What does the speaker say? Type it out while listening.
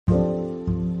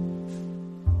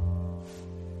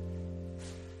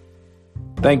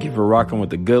Thank you for rocking with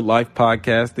the Good Life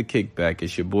Podcast, The Kickback.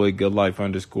 It's your boy,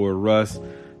 GoodLife_Russ.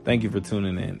 Thank you for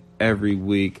tuning in every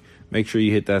week. Make sure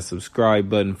you hit that subscribe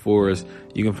button for us.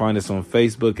 You can find us on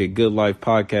Facebook at Good Life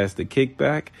Podcast, The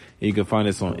Kickback. And you can find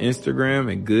us on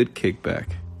Instagram at Good Kickback.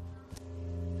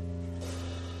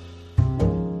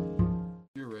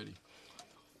 You're ready.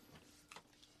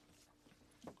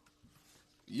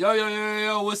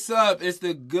 Yo, what's up? It's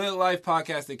the Good Life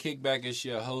Podcast, The Kickback. It's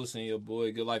your host and your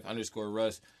boy,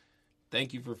 GoodLife_Russ.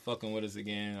 Thank you for fucking with us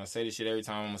again. I say this shit every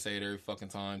time. I'm going to say it every fucking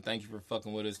time. Thank you for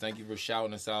fucking with us. Thank you for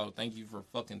shouting us out. Thank you for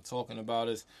fucking talking about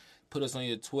us. Put us on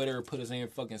your Twitter. Put us on your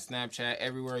fucking Snapchat.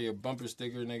 Everywhere. Your bumper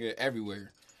sticker, nigga.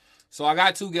 Everywhere. So I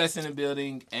got two guests in the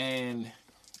building, and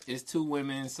it's two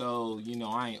women. So, you know,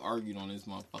 I ain't argued on this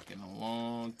motherfucker in a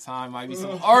long time. Might be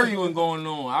some arguing going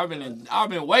on. I've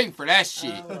been waiting for that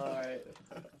shit.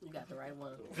 You got the right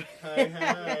one.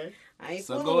 Hi.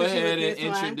 So go ahead and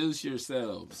introduce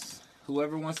yourselves.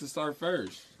 Whoever wants to start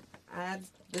first.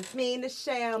 It's me,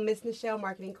 Nichelle, Miss Nichelle,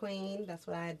 Marketing Queen. That's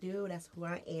what I do. That's who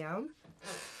I am.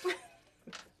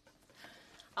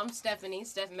 I'm Stephanie,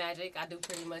 Steph Magic. I do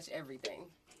pretty much everything.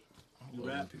 You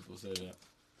rap? People say that.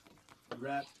 You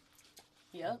rap?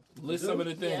 Yep. List some of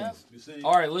the things. Yep. You sing?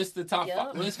 All right, list the top Yep.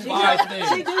 five. List five things.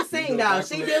 She do sing, though.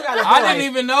 She do got a voice. I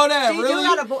didn't even know that, She really.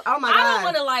 do got a voice. Oh, my I don't God.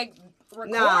 want to like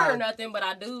record or nothing, but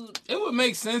I do. It would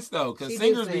make sense, though, because She do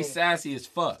singers be sing. sassy as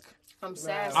fuck. I'm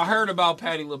sassy. I heard about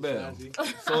Patti LaBelle,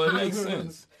 so it makes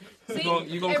sense. See,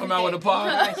 You gonna come out with a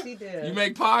pie? Right, she did. You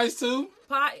make pies, too?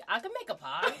 pie. I can make a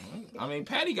pie. I mean,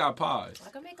 Patty got pies.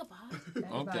 I can make a pie.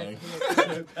 Okay.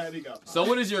 Patty got So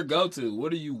what is your go-to?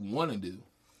 What do you want to do?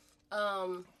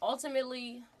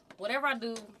 Ultimately, whatever I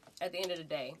do at the end of the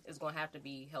day is going to have to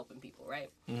be helping people, right?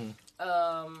 Mhm.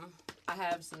 I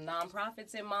have some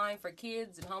nonprofits in mind for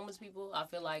kids and homeless people. I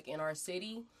feel like in our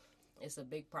city, it's a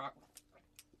big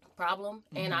problem,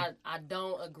 and I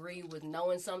don't agree with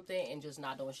knowing something and just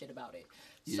not doing shit about it.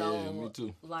 So, Yeah, me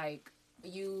too. like,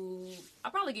 I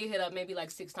probably get hit up maybe like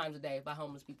 6 times a day by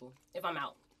homeless people if I'm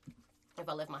out, if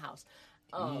I left my house.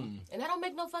 And that don't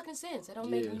make no fucking sense. It don't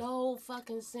make no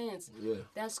fucking sense. Yeah.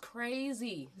 That's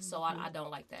crazy. So I don't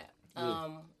like that. Yeah.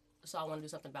 So I want to do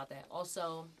something about that.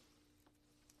 Also,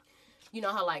 you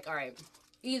know how like, all right,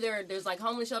 either there's like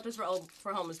homeless shelters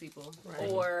for homeless people,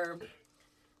 or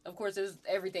of course there's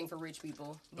everything for rich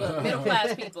people, but middle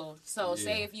class people. So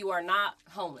say if you are not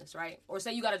homeless, right? Or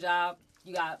say you got a job,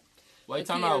 you got Wait, a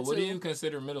time kid or out. What do two. you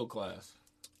consider middle class?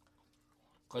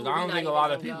 Because Well, I we're don't not think a even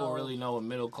lot of gonna people go. really know what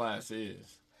middle class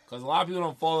is. Because a lot of people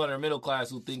don't fall under middle class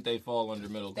who think they fall under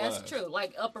middle class. That's true.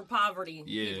 Like upper poverty.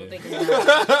 Yeah. People think it's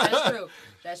That's true.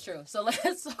 That's true. So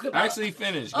let's talk about Actually,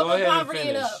 finish. Go upper ahead and poverty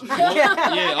finish. and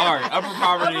up. Yeah, all right. Upper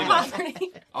poverty. upper and up.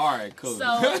 poverty. All right, cool.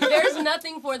 So there's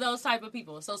nothing for those type of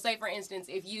people. So say for instance,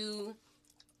 if you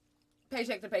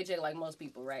paycheck to paycheck like most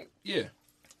people, right? Yeah.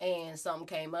 And something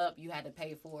came up, you had to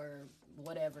pay for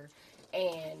whatever,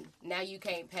 and now you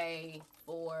can't pay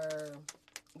for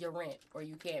your rent, or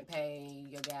you can't pay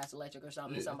your gas, electric, or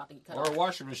something. Yeah. Something about to get cut Or a off.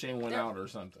 washing machine went out or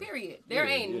something. Period. There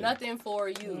Yeah, ain't yeah. nothing for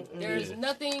you. There's Yeah.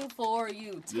 nothing for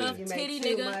you. Yeah. Tough You titty make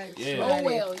too nigga. much Yeah. Oh money.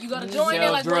 well, you gotta join Sell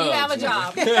in like where you have a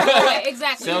drugs. job. Right,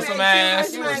 exactly. Sell You some make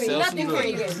ass. too much money. Sell Nothing some for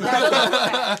you. drugs. Good luck with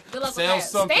that. Good luck Sell with that.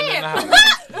 something in the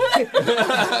Stand.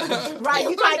 house. Right,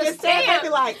 you try to get stabbed, Understand. they be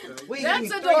like, we That's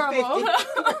give you adorable.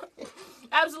 $3.50.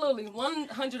 Absolutely,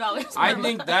 $100. I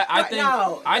think that. I think.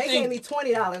 No, I they gave me think.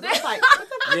 $20. I was like, what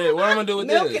the Yeah. What I'm gonna do with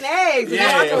milk this? and eggs? Yeah.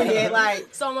 Yeah, I'm gonna get like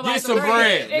So I'm gonna buy Get some some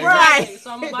bread. bread. Exactly. Right.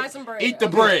 So I'm gonna buy some bread. Eat the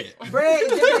Okay. bread. bread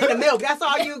dipping in the milk. That's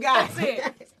all you got. That's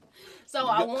it. So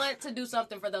I want to do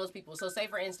something for those people. So say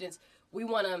for instance, we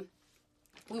wanna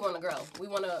grow. We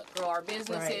wanna grow our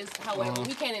businesses. Right. However,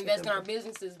 we can't invest in our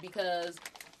businesses because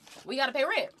we gotta pay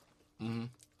rent. Mm-hmm.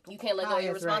 You can't let go of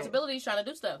your High-ass rent. responsibilities trying to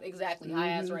do stuff. Exactly. High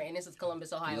ass rent. And this is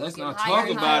Columbus, Ohio. Let's It's getting not higher talk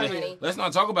and about higher, it. honey. Let's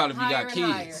not talk about it if you Higher got and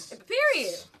higher. kids.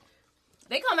 Period.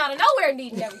 They come out of nowhere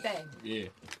needing everything. Yeah.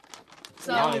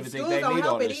 So I don't even think Schools they don't need all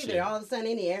help it this either. shit. All of a sudden,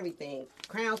 they need everything.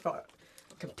 Crowns for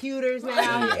computers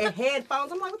now and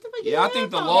headphones. I'm like, what the fuck? you Yeah, I think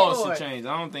the headphones laws for? should change.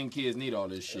 I don't think kids need all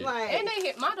this shit. Like, and they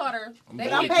hit my daughter.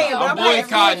 They I'm hit paying- y'all. but I'm I'm paying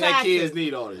boycotting school that kids taxes.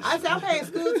 need all this I shit. said, I'm paying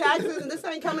school taxes and this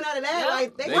ain't coming out of that. Yeah.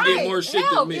 Like, they They right. get more shit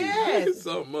Hell, than me. yes.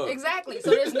 Something up. Exactly. So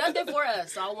there's nothing for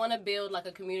us. So I want to build like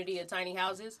a community of tiny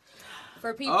houses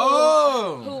for people who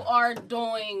Oh. are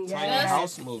doing Yes. Tiny just,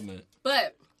 house movement.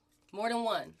 but more than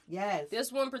one. Yes.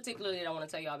 This one particularly that I want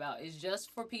to tell y'all about is just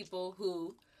for people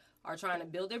who are trying to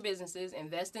build their businesses,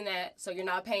 invest in that, so you're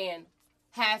not paying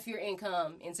half your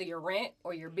income into your rent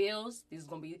or your bills. These are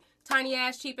going to be tiny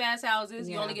ass, cheap ass houses.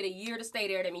 You Yeah. only get a year to stay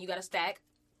there. That means you got to stack.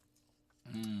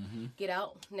 Mm-hmm. get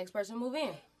out, next person move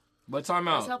in. But time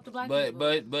out. Let's help the black but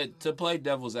people. but to play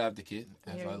devil's advocate,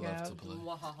 as Here I you love go. to play.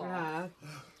 Uh,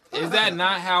 Is that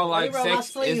not how like roll my is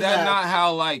sleeves that up. not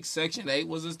how like Section 8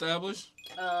 was established?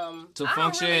 To I don't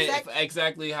function really-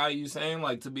 exactly how you saying,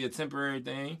 like to be a temporary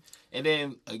thing. And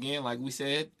then again, like we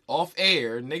said, off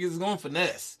air, niggas is gonna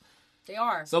finesse. They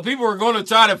are. So people are gonna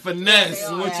try to finesse Yeah,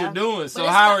 they what are. you're doing. So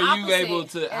it's how the are you opposite able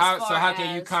to as so far how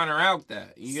can you as- counteract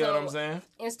that? You get what I'm So- saying?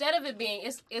 Instead of it being,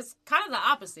 it's kind of the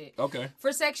opposite. Okay.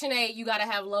 For Section 8, you got to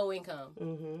have low income.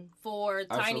 mm-hmm. For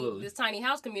Absolutely. this tiny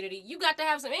house community, you got to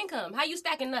have some income. How you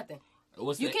stacking nothing?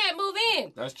 What's You that? can't move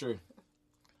in. That's true.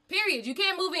 Period. You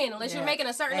can't move in unless Yeah. you're making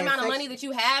a certain And amount of Section- money that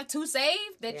you have to save.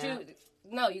 That Yeah. you,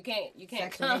 no, you can't. You can't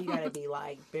Section 8, come. you gotta be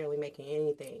like barely making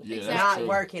anything. Yeah, Exactly. that's Not true.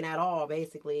 working at all,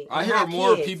 basically. I And hear have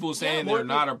more kids. people saying more they're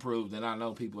not people- approved than I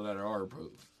know people that are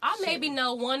approved. I maybe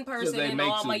know one person they in make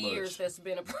all too my much. years that's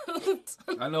been approved.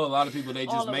 I know a lot of people, they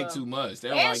All just of make them. too much.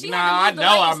 They're And like, she nah, had to I move the know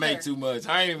I register. make too much.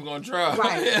 I ain't even going to try.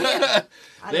 Right. Yeah.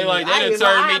 I They didn't- like, I they done didn't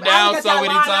turned know. me I down looked so at that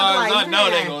many line, times. I'm I like, know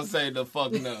they man. going to say the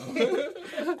fuck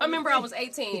no. I remember I was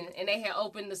 18 and they had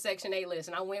opened the Section 8 list,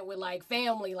 and I went with like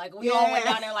family. Like we all went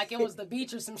Yeah. down there like it was the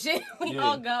beach or some shit. We Yeah.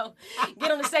 all go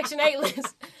get on the Section 8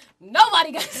 list.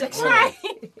 Nobody got Section Right.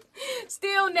 8.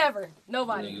 Still never.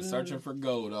 Nobody. Niggas searching for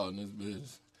gold out in this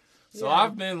bitch. So Yeah.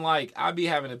 I've been like, I be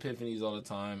having epiphanies all the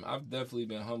time. I've definitely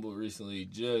been humbled recently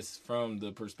just from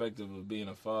the perspective of being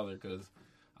a father, because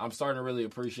I'm starting to really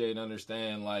appreciate and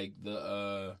understand like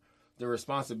the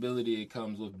responsibility it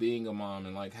comes with being a mom,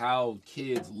 and like how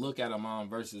kids look at a mom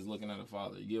versus looking at a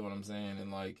father. You get what I'm saying?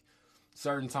 And like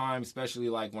certain times, especially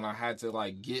like when I had to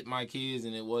like get my kids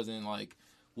and it wasn't like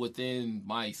within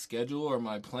my schedule or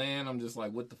my plan, I'm just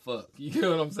like, what the fuck? You get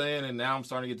what I'm saying? And now I'm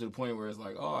starting to get to the point where it's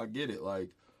like, oh, I get it. Like,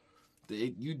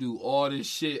 you do all this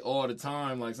shit all the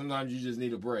time. Like, sometimes you just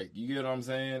need a break. You get what I'm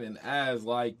saying? And as,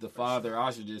 like, the father,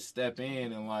 I should just step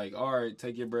in and, like, all right,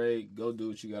 take your break, go do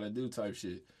what you gotta do type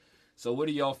shit. So what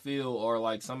do y'all feel are,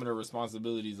 like, some of the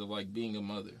responsibilities of, like, being a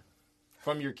mother?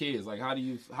 From your kids, like how do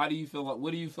you feel like, what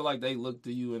do you feel like they look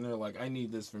to you and they're like, I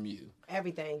need this from you?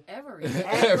 Everything. Everything.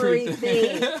 Everything.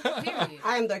 Period.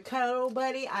 I am their cuddle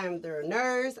buddy. I am their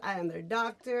nurse. I am their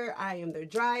doctor. I am their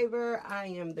driver. I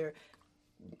am their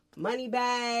money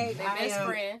bag. Their I best am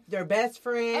friend. Their best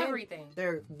friend. Everything.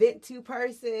 Their vent to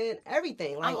person.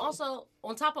 Everything. Like, I'm also,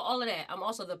 on top of all of that, I'm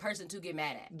also the person to get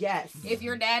mad at. yes. If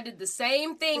your dad did the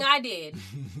same thing I did,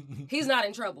 he's not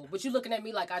in trouble. But you looking at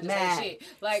me like I just Mad. ain't shit.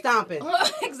 Like Stomping.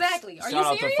 Exactly. Are Shout you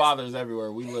out serious? to fathers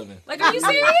everywhere we living. Like, are you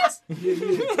serious?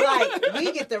 Like,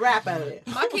 we get the rap out of it.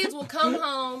 My kids will come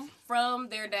home from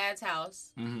their dad's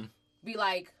house, Mm-hmm. be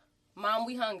like, Mom,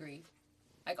 we hungry.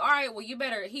 Like, all right, well, you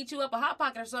better heat you up a Hot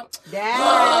Pocket or something. Dad.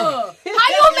 Ugh, how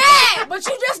you mad? But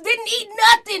you just didn't eat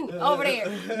nothing over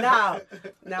there.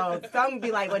 No. Some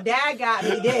be like, well, Dad got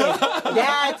me there.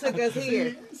 Dad took us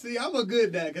here. See, I'm a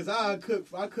good dad because I cook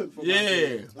for my Yeah.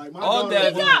 kids. Like my All daughter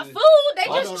dads They won. got food. They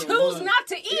My just daughter choose won. not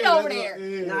to eat Yeah, over that's there. what-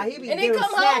 yeah. Nah, he be And then giving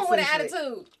come snacks home with an and shit.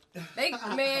 attitude. They,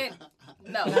 man,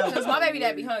 no, because my baby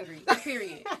dad be hungry,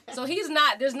 period. So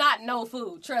there's not no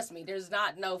food. Trust me, there's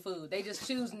not no food. They just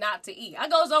choose not to eat. I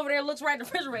goes over there and looks right in the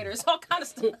refrigerator. It's all kind of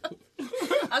stuff.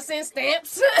 I send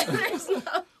stamps. There's no,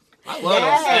 I love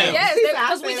those stamps. yes,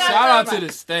 because we got Shout out some- to the I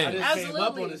stamps. just came up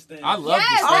Absolutely. on the stand. I love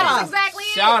Yes, the that's stamps. exactly it.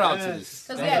 Shout out to the Because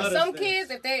stamps. we have Love some the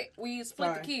kids, we split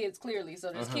Sorry. the kids clearly.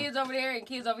 So there's Uh-huh. kids over there and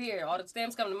kids over here. All the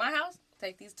stamps come to my house.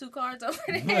 Take these 2 cards over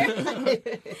there.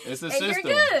 It's a And system. you're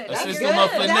good. A That's system good. of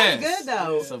That's finesse. good,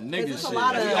 though. Some It's nigga just a shit.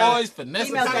 lot of We always finesse.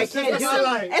 females that shit. can't do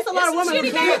It's it. It's a lot of some women who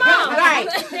shitty baby can't. moms. Right.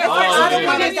 There's There's Oh, other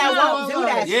yeah. women that moms. won't do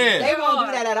that. Yeah. Shit. They They won't are.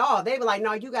 do that at all. They be like,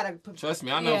 no, you gotta. Trust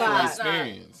me, I know Yeah. from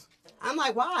experience. I'm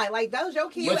like, why? Like, those your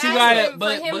kids. But you ask gotta, him for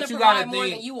but him but to you gotta provide more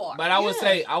think. than you are. But I would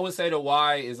Yeah. say the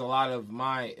why is a lot of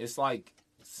my. It's like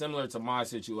similar to my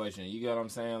situation. You get what I'm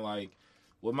saying? Like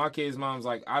with my kids' moms,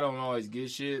 like I don't always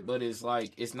get shit, but it's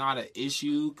like it's not an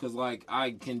issue because like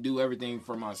I can do everything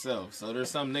for myself. So there's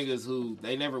some niggas who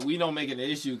we don't make it an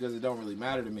issue because it don't really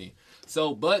matter to me.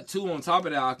 So, but too, on top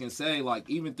of that, I can say like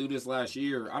even through this last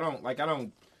year, I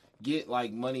don't get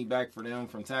like money back for them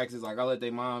from taxes. Like I let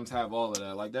their moms have all of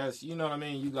that. Like that's, you know what I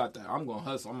mean? You got that. I'm gonna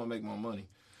hustle. I'm gonna make my money.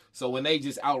 So when they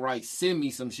just outright send me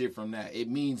some shit from that, it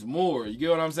means more. You get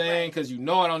what I'm saying? Because you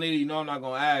know I don't need it. You know I'm not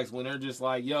going to ask. When they're just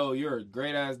like, yo, you're a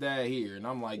great-ass dad here. And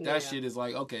I'm like, that Yeah. shit is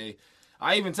like, okay.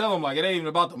 I even tell them, like, it ain't even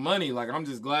about the money. Like, I'm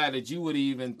just glad that you would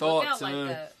even Look thought out to... like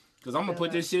that. Because I'm going to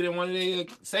put this shit in one of their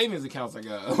savings accounts I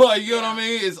got. Like, you know what I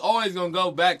mean? It's always going to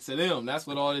go back to them. That's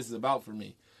what all this is about for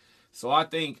me. So I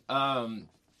think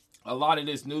a lot of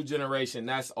this new generation,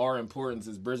 that's our importance,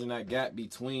 is bridging that gap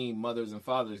between mothers and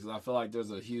fathers, because I feel like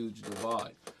there's a huge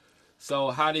divide. So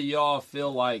how do y'all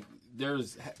feel like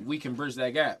we can bridge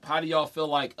that gap? How do y'all feel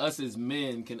like us as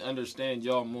men can understand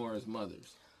y'all more as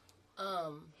mothers?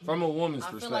 From a woman's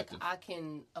perspective. I feel like I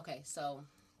can. Okay, so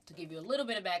to give you a little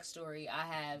bit of backstory,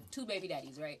 I have 2 baby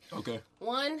daddies, right? Okay.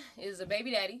 One is a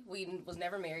baby daddy. We was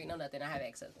never married, no nothing. I have an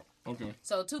ex-husband. Okay.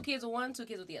 So 2 kids with one, 2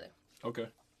 kids with the other. Okay.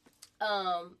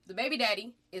 The baby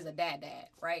daddy is a dad,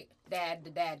 right? Dad.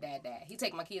 He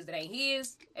take my kids that ain't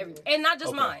his, and not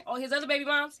just mine. Oh, his other baby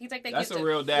moms, he take their kids. That's a too.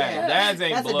 real dad. Yeah. Dads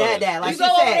ain't That's blood. a dad, like You you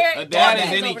go over said. there, A dad all is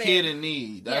dads any over kid there. in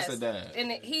need. That's Yes. a dad.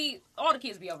 And all the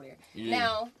kids be over there. Yeah.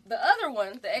 Now, the other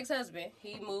one, the ex-husband,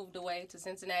 he moved away to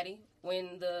Cincinnati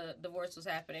when the divorce was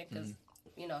happening because,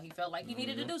 you know, he felt like he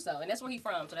needed to do so. And that's where he's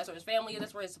from. So that's where his family is.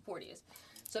 That's where his support is.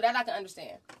 So that I can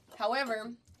understand.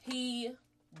 However, he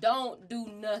don't do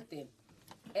nothing.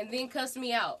 And then cuss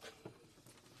me out.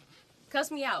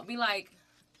 Be like,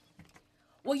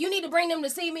 well, you need to bring them to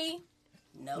see me.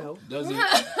 No. Does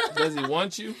he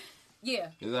want you? Yeah.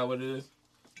 Is that what it is?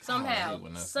 Somehow.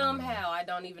 when that's I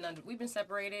don't even we've been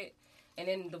separated and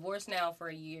then divorced now for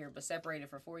a year, but separated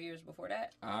for 4 years before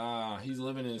that. He's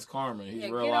living in his karma. He's Yeah,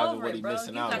 get realizing over what it, he's bro.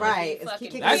 missing You out gotta on. Right. be fucking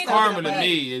It's That's kicking karma up to the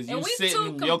me, is And you we sitting,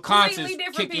 two your completely conscience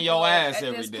different kicking people your ass at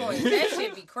every this day. point. That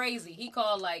shit be crazy. He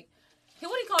called what he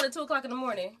called at 2:00 in the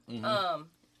morning.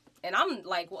 And I'm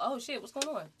like, well, oh shit, what's going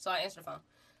on? So I answered the phone.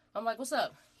 I'm like, what's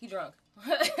up? He drunk.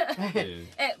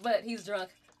 But he's drunk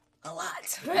a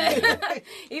lot.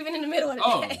 Even in the middle of the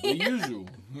Oh, day. the usual.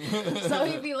 So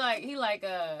he like,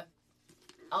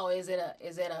 oh, is it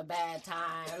a bad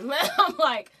time? I'm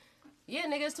like, yeah,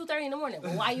 nigga, it's 2:30 in the morning.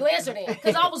 Well, why you answering it?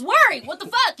 Because I was worried. What the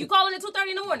fuck? You calling at 2:30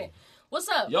 in the morning? What's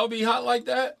up? Y'all be hot like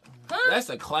that? Huh? That's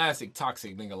a classic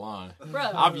toxic nigga line.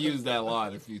 Bro. I've used that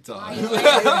line a few times. Why you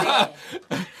answering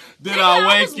it? Did Nigga,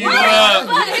 I was wake you worried. up?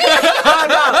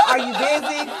 Hold on. Are you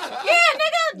busy? Yeah,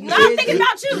 nigga, not thinking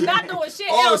about you, not doing shit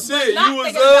Oh else. shit, not you was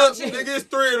thinking up? about you. Nigga, it's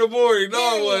 3 in the morning. No,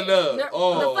 I wasn't up. The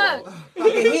Oh, fuck? You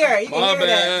can hear it. You my can hear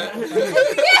bad.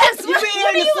 that. Yes, You been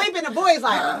hearing the sleep and the boys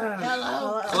like,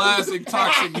 Hello. Classic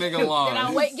toxic nigga Did I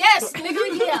line. wait? Yes, nigga,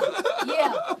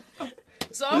 yeah.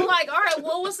 So I'm like, all right,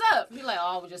 well, what's up? He like,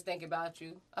 oh, I was just thinking about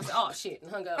you. I said, oh shit,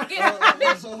 and hung up. Get out,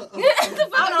 bitch. You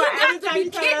got to be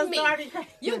kidding me.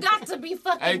 You got to be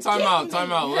fucking Hey, time kidding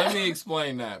me. out. Let me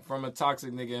explain that from a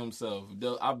toxic nigga himself.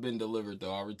 I've been delivered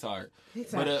though. I retired.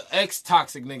 But an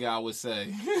ex-toxic nigga, I would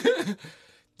say.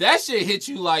 That shit hit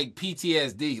you like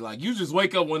PTSD. Like, you just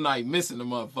wake up one night missing the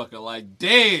motherfucker. Like,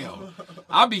 damn.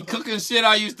 I be cooking shit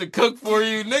I used to cook for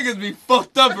you. Niggas be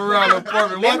fucked up around the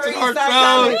apartment. Watching our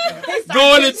shows.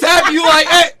 Going to tap you like,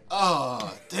 hey.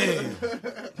 Oh, damn.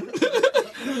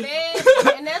 Man,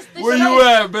 and that's the Where shit. you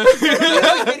at, man?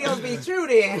 videos be true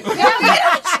then.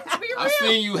 I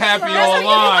seen you happy That's what you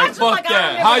online. watch, Fuck like, I that.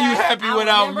 remember How you that. happy I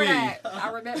without remember me? that.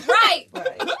 I remember.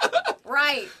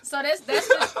 Right. So that's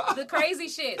the crazy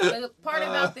shit. The part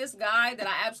about this guy that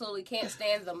I absolutely can't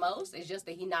stand the most is just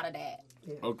that he's not a dad.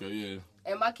 Okay, yeah.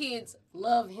 And my kids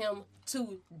love him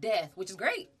to death, which is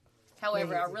great.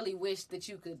 However, I really wish that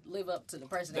you could live up to the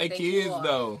person They that kids, you are.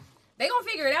 though. They gonna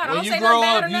figure it out. I When don't you say grow nothing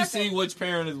bad up, or you nothing. see which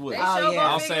parent is which. They sure gonna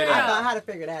I'll figure say it that. I know out. how to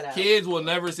figure that out. Kids will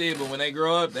never see it, but when they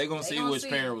grow up, they gonna They see gonna which see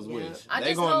parent it. was Yeah. which. I They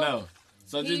just gonna hope know.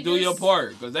 So he just do your just-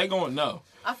 part, because they gonna know.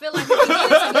 I feel like if you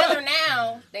get it together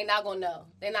now, they not gonna know.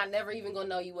 They not never even gonna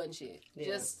know you wasn't shit. Yeah.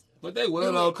 Just But they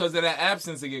will though, because of that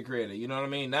absence to get credit. You know what I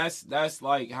mean? That's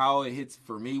like how it hits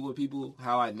for me with people.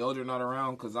 How I know they're not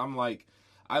around, because I'm like,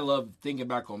 I love thinking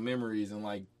back on memories and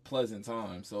like pleasant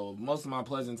times. So most of my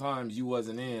pleasant times you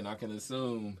wasn't in. I can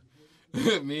assume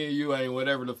me and you ain't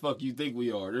whatever the fuck you think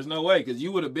we are. There's no way, because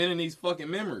you would have been in these fucking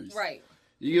memories. right.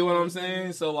 You get what I'm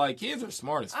saying? So like, kids are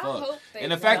smart as I fuck. hope they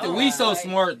And the fact that know, we so like-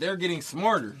 smart, they're getting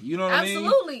smarter. You know what I mean?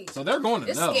 Absolutely. So they're going to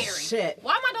It's know. scary. Shit.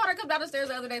 Why my daughter come down the stairs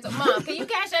the other day and said, Mom, can you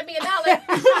cash at me $1?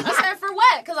 I said, for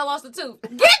what? Because I lost a tooth. Get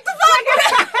the fuck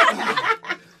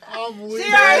out! I'm weak.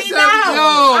 She already That's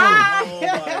know.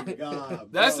 Oh my god.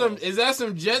 That's bro. some. Is that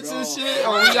some Jetson Bro. shit,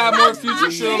 or we got more future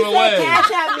She shit on the said way?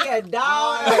 cash out me $1.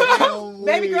 Oh,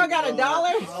 Baby girl weak, got $1?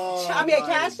 Oh, I mean, a my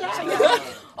cash app? God.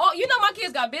 Oh, you know my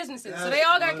kids got businesses, so they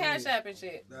all got That's cash app and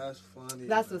shit. That's funny.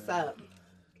 That's man. what's up.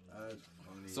 That's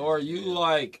funny. So are you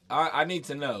like? I need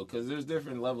to know, because there's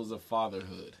different levels of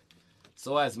fatherhood.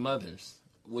 So as mothers,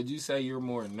 would you say you're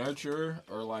more nurturer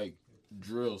or like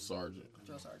drill sergeant?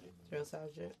 Drill sergeant. Drill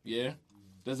sergeant. Yeah.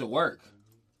 Does it work?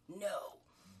 No.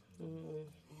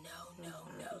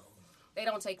 No. They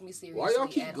don't take me seriously. Why y'all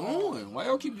keep at all. going? Why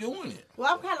y'all keep doing it?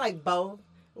 Well, I'm kind of like both.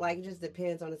 Like, it just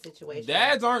depends on the situation.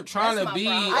 Dads aren't trying That's to my be.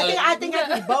 problem. I think I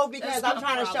can both because That's I'm my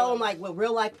trying to show problem. them like what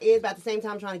real life is, but at the same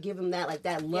time trying to give them that like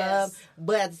that love. Yes.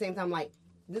 But at the same time, like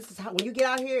this is how when you get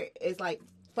out here, it's like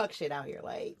fuck shit out here.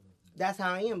 Like that's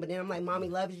how I am. But then I'm like, mommy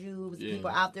loves you. There's people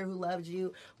out there who loves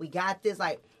you. We got this.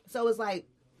 Like so, it's like.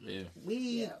 Yeah.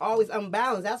 We always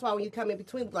unbalanced. That's why when you come in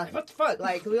between, like, what the fuck?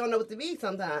 Like, 'cause we don't know what to be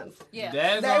sometimes. Yeah.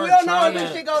 Dads Like, we aren't don't know trying if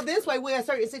this to. shit go this way. We're in a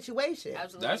certain situation.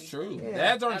 Absolutely. That's true. Yeah.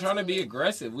 Dads aren't trying to be Absolutely.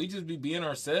 aggressive. We just be being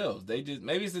ourselves. They just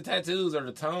maybe it's the tattoos or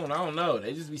the tone. I don't know.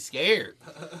 They just be scared.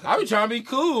 I be trying to be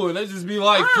cool and they just be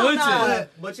like I don't know. flinching.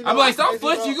 But you I'm like, stop crazy,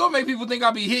 flinching. bro. You gonna make people think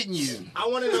I be hitting you. I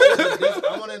want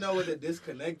to know what the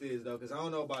disconnect is though, because I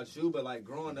don't know about you, but like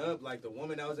growing up, like the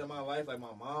woman that was in my life, like my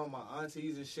mom, my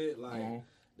aunties and shit, like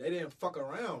they didn't fuck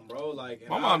around, bro. Like and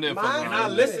My mom didn't fuck Mine- And around. I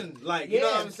listened, like you know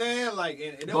Yeah. what I'm saying, like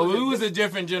and it But we was a a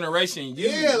different generation. You,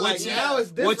 yeah, what like you- now it's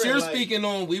different. What you're like, speaking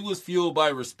on, we was fueled by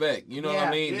respect. You know what I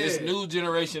Yeah. mean? This Yeah. new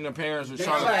generation of parents was They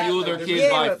trying to try- fuel their like, kids yeah,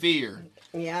 by but- fear.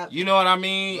 Yeah. You know what I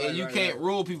mean? Right, and you right, can't right.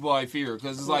 rule people by fear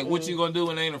because it's like, what you gonna do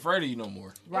when they ain't afraid of you no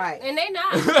more? Right. And they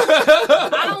not.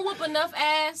 I don't whoop enough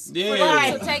ass for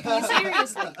Yeah. them to take me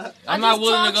seriously. I'm I not just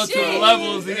willing to go talk to the shit.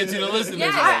 levels to get you to listen to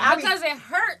Yeah, something. because it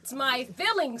hurts my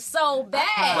feelings so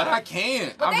bad. But I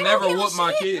can't. But they I've don't never give a whooped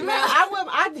my shit, kids. man.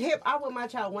 I whipped my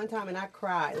child one time and I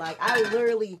cried. Like I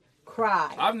literally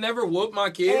cried. I've never whooped my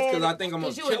kids because I think I'm gonna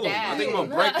 'Cause you a kill them. I dad. think I'm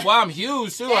gonna break. Well, I'm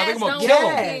huge too. I Dads think I'm gonna don't kill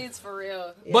want them. Yeah. kids for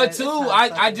real. Yeah, But that's too, how I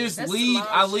fucking- just That's lead. some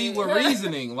I mom lead shit. with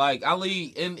reasoning. Like I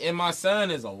lead, and my son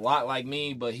is a lot like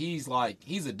me, but he's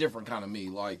a different kind of me.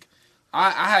 Like I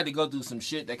had to go through some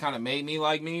shit that kind of made me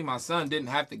like me. My son didn't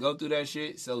have to go through that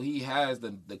shit, so he has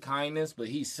the kindness, but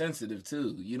he's sensitive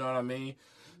too. You know what I mean?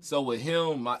 So with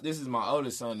him, this is my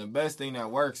oldest son. The best thing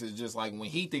that works is just like when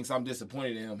he thinks I'm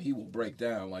disappointed in him, he will break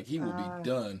down. Like he will be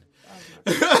done.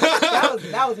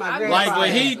 that was my grandfather. Like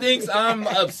when he thinks I'm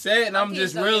upset and I'm kids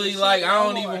just don't really give a like shit I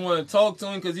no don't more. even want to talk to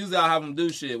him because usually I have him do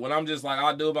shit. When I'm just like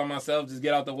I'll do it by myself, just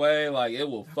get out the way. Like it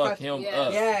will fuck him Yeah.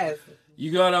 up. Yes.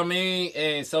 You know what I mean?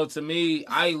 And so to me,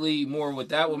 I lead more with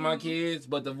that with my kids,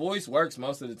 but the voice works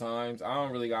most of the times. I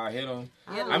don't really gotta hit them.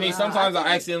 Yeah, I mean, no, sometimes I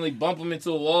think- accidentally bump them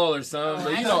into a wall or something,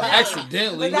 but you know,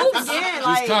 accidentally. accidentally. But that's again Just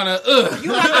like kind of,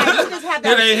 you just have hit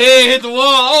their that. head, hit the wall.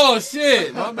 Oh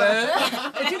shit, my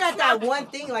bad. But you got that one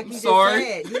thing, like you just Sorry.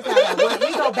 said. You got that one.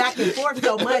 We go back and forth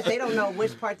so much, they don't know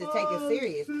which part to take it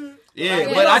serious. Yeah, Like,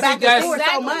 we but go I back think and that's. forth so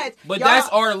Exactly. much. But Y'all- that's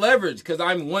our leverage because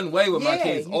I'm one way with my Yeah,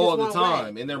 kids you all just the one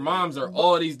time, way. and their moms are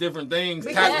all these different things,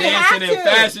 Because tap we dancing have and to.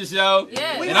 fashion show,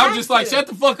 Yeah. We and I'm have just like, to. shut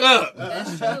the fuck up,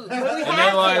 That's true. We and they're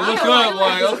have like, to. look I feel up, like,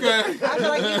 I okay. feel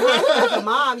like you have to, as a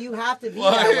mom, you have to be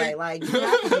that Like- way. Like you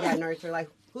have to be that nurturer. Like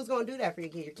who's gonna do that for your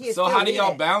kid? Your kids. So still how do need y'all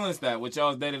that. balance that with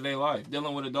y'all's day-to-day life,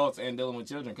 dealing with adults and dealing with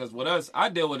children? Because with us, I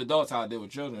deal with adults how I deal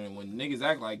with children, and when niggas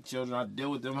act like children, I deal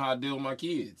with them how I deal with my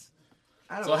kids.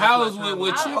 I don't So waste how my is time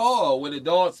with that. y'all with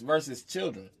adults versus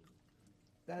children?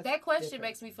 That's That question different.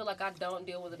 makes me feel like I don't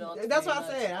deal with adults. That's very what I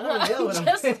much. said. I don't deal with them.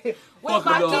 Just Fuck with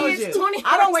my adults. kids 24/7.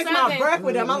 I don't waste my breath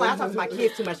with them. I'm like, I talk to my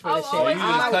kids too much for this Oh, shit. So you always just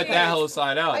my cut kids. that whole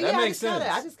side out. Yeah, That I makes just cut sense.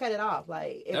 it. I just cut it off.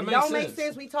 Like if That it makes don't make sense.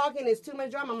 sense, we talking. It's too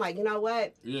much drama. I'm like, you know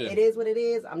what? Yeah. It is what it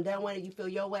is. I'm done with it. You feel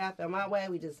your way, I feel my way.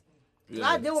 We just. Yeah.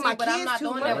 I deal with See, my but kids I'm not too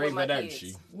doing much. that with Very my bad kids.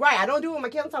 shit. Right, I don't do it with my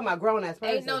kids. I'm talking about grown ass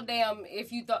person. Ain't no damn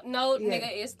if you thought no Yeah. nigga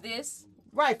it's this.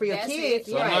 Right for your That's kids.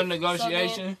 it. So Right. no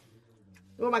negotiation.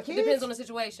 With my It kids. depends on the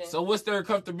situation. So what's their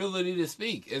comfortability to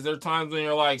speak? Is there times when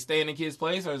you're like, stay in the kid's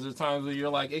place, or is there times when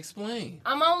you're like, explain?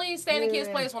 I'm only staying in kids'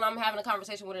 Yeah. place when I'm having a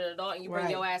conversation with an adult and you bring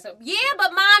Right. your ass up. Yeah,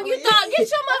 but mom, you thought get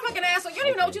your motherfucking ass up. You don't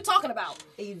even know what you're talking about.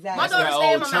 Exactly. My That's daughter that stay in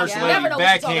old my church mouth. You Yeah. never lady know what you're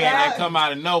backhand talking that about. come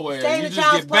out of nowhere. Stay in You the just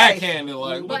child's get place. backhanded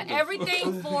like. what But the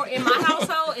everything for in my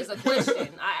household is a question.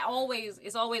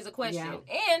 It's always a question.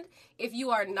 And if you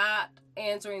are not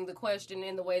answering the question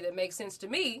in the way that makes sense to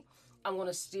me, I'm going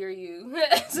to steer you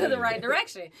to the right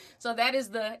direction. So that is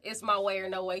it's my way or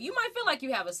no way. You might feel like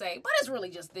you have a say, but it's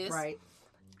really just this. Right.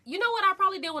 You know what? I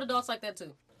probably deal with adults like that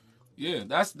too. Yeah,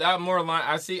 that's that more line.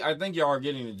 I think y'all are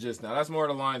getting the gist now. That's more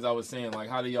the lines I was saying. Like,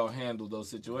 how do y'all handle those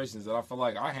situations? And I feel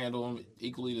like I handle them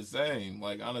equally the same.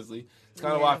 Like, honestly, it's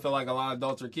kind of why I feel like a lot of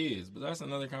adults are kids. But that's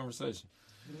another conversation.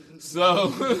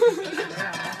 So,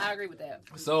 Yeah, I agree with that.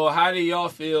 so how do y'all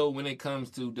feel when it comes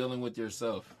to dealing with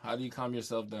yourself? How do you calm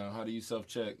yourself down? How do you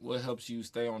self-check? What helps you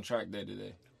stay on track day to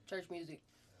day? Church music.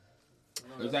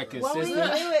 Is that Well, we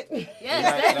consistent? do it.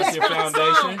 Yes, That's your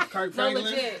foundation? Kirk No, Franklin,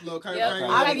 legit. little Kirk Yep.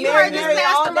 Franklin. I Have be you Mary, heard this Mary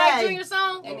all Pastor Mike day. Jr.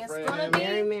 song? And Little it's Fred gonna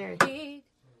Mary, be Mary. big.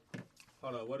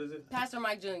 Hold on, what is it? Pastor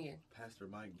Mike Jr. Pastor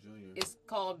Mike Jr. It's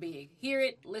called Big. Hear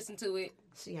it, listen to it,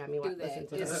 She had me do listen that.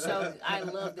 to It's that. so I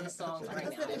love this song right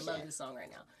now. I love this song right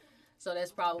now. So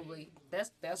that's probably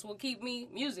that's what keep me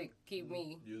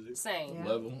sane. Yeah.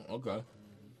 Level, okay.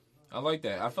 I like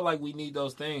that. I feel like we need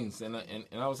those things, and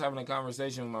I was having a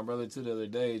conversation with my brother too the other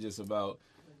day, just about.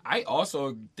 I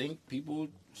also think people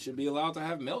should be allowed to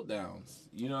have meltdowns.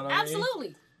 You know what I mean?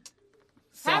 Absolutely.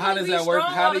 So Having how to does be that work?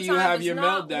 strong How all do the you time have does your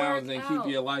not meltdowns work and keep out.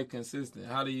 your life consistent?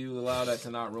 How do you allow that to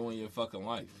not ruin your fucking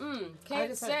life? Can't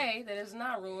just say that it's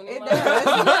not ruining It my does.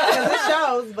 life. Because it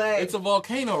shows, but It's a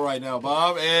volcano right now,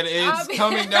 Bob, and it's I mean,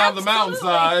 coming down the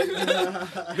absolutely.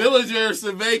 mountainside. Villagers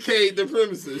to vacate the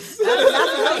premises.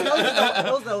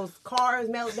 those cars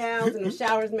meltdowns and the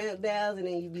showers meltdowns, and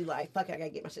then you be like, fuck it, I gotta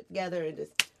get my shit together and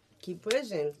just keep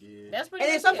pushing. That's pretty.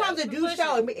 And then much sometimes it it do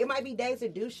show. It might be days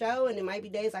that do show, and it might be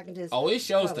days I can just. Oh, it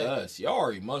shows love to it. us. Y'all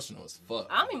are emotional as fuck.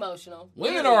 I'm emotional.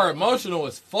 Women are emotional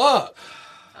as fuck.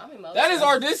 I'm emotional. That is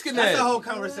our That's disconnect. the whole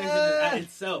conversation in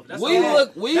itself. That's We the whole,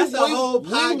 look. We that's the whole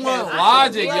want podcast.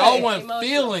 logic. Right. Y'all want Emotional.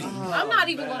 feeling. I'm not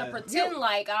even man. going to pretend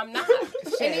like I'm not.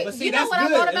 Shit. And But see, you know that's what I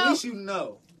good. thought At about? least you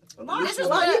know. This is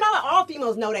Well, what you know what? All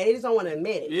females know that. They just don't want to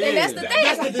admit it. Yeah. And that's the thing.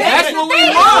 That's what we We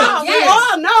want. all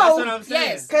Yes. know. That's what I'm saying.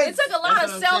 Yes, Cause it took a lot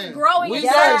that's of what I'm saying. self-growing. We and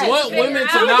Yes. don't want figuring women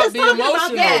out- to We not just be talking about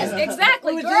emotional. Yes, We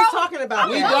exactly, were girl. just talking about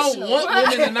We that. don't Emotional. want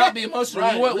women to not be emotional.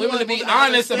 Right. We want We women to want be women to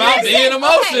honest understand. about being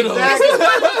emotional. This is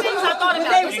one of the things I thought about.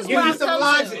 This And is Give where me I'm some coming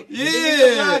logic. to. Give me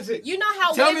some Yeah. logic. You know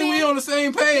how Tell women me we on the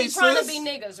same be page, trying to sis. be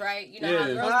niggas, right? You know how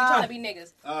Yeah. girls be trying to be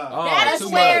niggas. Oh, That is too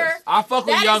where- much. I fuck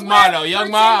with that Young is Ma where though. Young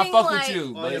Ma, I pretending fuck like- with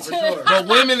you. Oh, yeah, But, for sure. but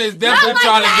women is Not definitely like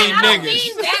trying that. to be I don't niggas.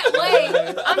 mean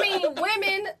that way. I mean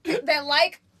women that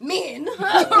like men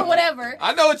or whatever.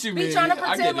 I know what you mean. Be trying to I get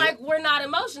pretend it. like we're not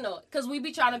emotional because we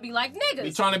be trying to be like niggas.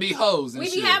 Be trying to be hoes and we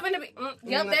be shit. having to be.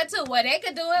 Yep, that too. Well, they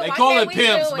could do it. They Why call can't it we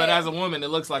pimps, do but it? as a woman, it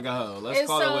looks like a hoe. Let's And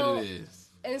call so- it what it is.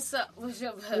 And so,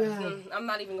 I'm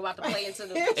not even about to play into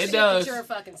the It shit does. that you're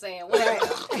fucking saying. Whatever.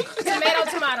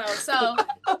 Tomato. So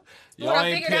Y'all what I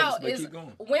ain't figured pimps, out but is keep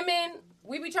going. women,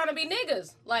 we be trying to be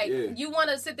niggas. Like, Yeah. you want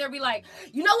to sit there and be like,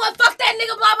 you know what, fuck that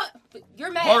nigga, blah, blah. But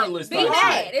you're mad. Heartless be type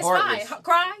mad. shit. It's Heartless. fine.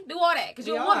 Cry, do all that, because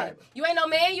you're a Be woman. hard. You ain't no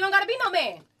man. You ain't got to be no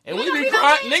man. And You we ain't be gotta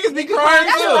crying. no man. Niggas be crying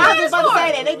That's too. what I was about to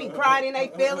say that. They be crying in their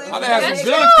feelings. I done had That's some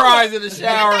good true. cries in the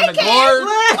shower in the gourd.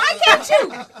 Why can't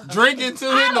you? Drinking too,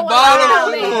 hitting the don't bottom.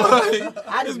 wanna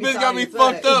I This just be bitch got me talking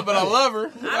fucked shit. up, but I love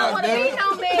her. I don't want to be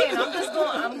no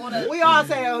man. I'm going to. We all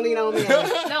say I don't need no man.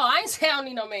 No, I ain't saying I don't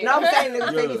need no man. No, I'm saying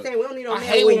niggas say we saying we don't need no I man.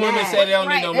 hate we when women mad. say they don't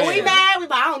need Right. no And we man. mad, we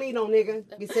like, I don't need no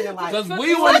nigga. Be sitting like, Because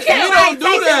we Fuck don't it, do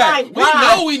like, that. like, We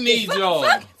why? know we need y'all.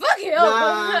 Fuck him.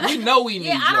 Nah. We know we need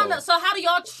Yeah, I don't know. y'all. So how do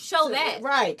y'all show that?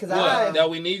 right, because What? That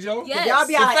we need y'all? Yes. y'all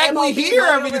be The out fact we MOB here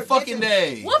every murdering fucking bitches.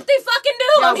 day. Whoop they fucking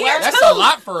do. I'm Yeah, here That's too. a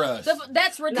lot for us.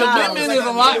 That's ridiculous. Nah. Commitment is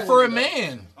a lot for a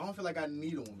man. I don't feel like I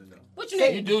need a woman though. What you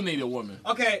You need? do need a woman.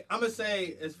 Okay, I'm gonna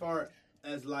say as far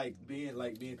as like being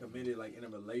committed like in a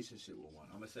relationship with one.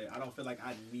 I'm gonna say I don't feel like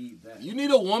I need that. You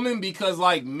need a woman because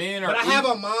like men are. But I have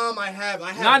a mom. I have.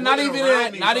 Not women even in around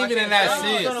that. me, Not so I even in can't that say,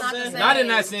 sense. you know what I'm It's not saying? the Not in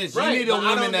that sense. Right, You need a but I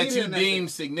woman don't that need you it in that deem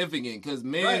sense. significant because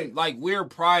men, Right. like, we're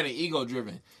pride and ego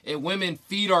driven, and women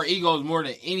feed our egos more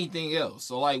than anything else.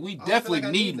 So like, we feel definitely like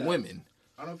I need need that. women.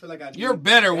 I don't feel like I. You're need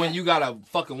better that. when you got a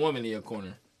fucking woman in your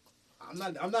corner. I'm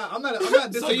not.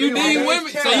 So you disagreeing need with that.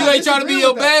 women. So I you ain't trying to be disagree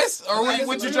your with that. best, or I what you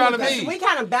disagree trying to with that. be? We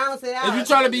kind of balance it out. If you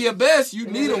trying to be your best, you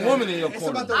need a woman in your It's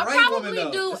corner. about the I right probably woman,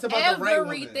 though. do It's about the right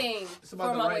woman. everything It's about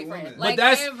for the my right boyfriend. woman. Like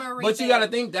But everything. you got to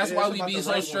think that's Yeah, why it's we about be the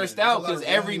so right stressed woman. out There's a lot because of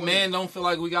every wrong man women. don't feel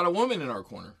like we got a woman in our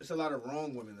corner. It's a lot of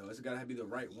wrong women though. It's gotta be the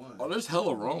right one. Oh, there's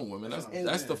hella wrong women. That's And-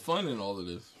 the fun in all of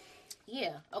this.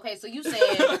 Yeah. Okay. So you saying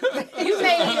you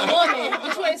may need a woman,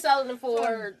 but you ain't selling it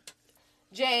for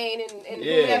Jane and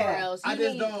Yeah. whoever else. You I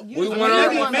just need- don't. We I mean, want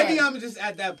our- maybe I'm just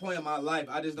at that point in my life.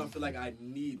 I just don't feel like I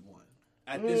need one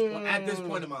at this point. At this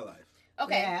point in my life.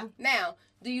 Okay. Yeah. Now,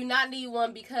 do you not need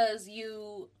one because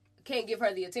you can't give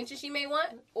her the attention she may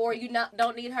want, or you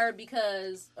don't need her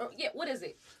because? Or, yeah. What is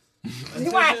it?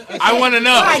 I want to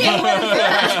know.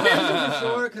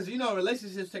 Sure, because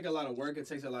relationships take a lot of work. It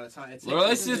takes a lot of time.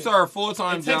 Relationships are a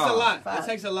full-time It job. takes a lot. Facts. It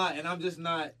takes a lot, and I'm just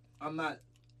not. I'm not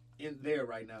in there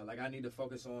right now. Like I need to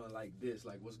focus on like this,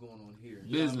 like what's going on here.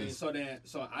 You know what I mean?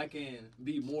 Business. So I can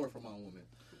be more for my woman.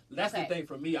 That's Okay. the thing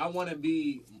for me. I want to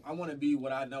be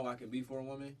what I know I can be for a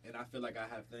woman, and I feel like I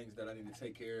have things that I need to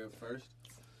take care of first.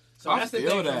 So I that's the feel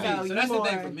thing that. for me. So that's the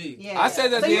thing for me. Yeah. I said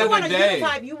that so the you other wanna, day. You're the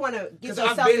type, you want to get 'Cause I've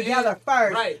yourself been together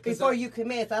first right, before you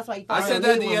commit. So that's why you I thought said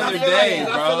that the other day,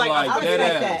 bro. I feel like Like, I dead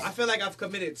respect ass. that. I feel like I've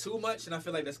committed too much, and I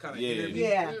feel like that's kind of Yeah. hindered me.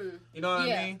 Yeah. You know what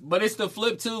Yeah. I mean? But it's the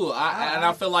flip too.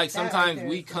 I feel like that right sometimes there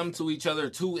we is come to each other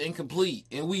too incomplete,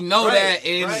 and we know Right, that,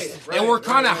 and right, we're right,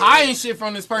 kind of right, hiding right. shit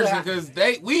from this person Yeah. because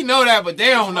we know that, but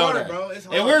they don't know hard, that. bro. It's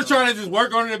hard, And we're bro. trying to just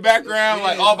work on it in the background, Yeah,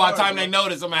 like, it's oh, by hard, the time bro. they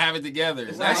notice, I'm gonna have it together.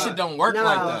 It's That hard. shit don't work No.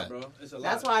 like It's a that. lot, bro. It's a lot.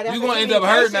 That's why that's You the gonna end up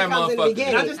hurting that communication comes in the motherfucker.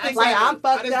 beginning. And I just think Like, that- I'm fucked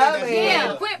I just think up. that's- Yeah,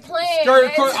 And quit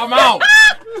playing. I'm out.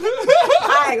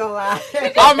 I ain't gonna lie.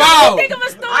 I'm out. Think of a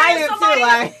story. I am somebody,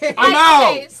 too. Like, I'm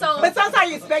out. Okay, so but sometimes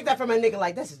you expect that from a nigga.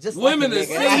 Like, this is just Women like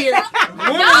to a nigga. sit here.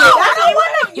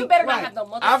 Women you better not Right. have no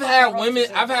motherfucking I've had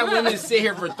relationship. women sit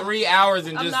here for 3 hours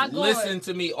and I'm just not going. listen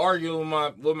to me argue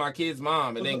with my kid's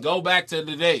mom, and then go back to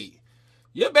the day.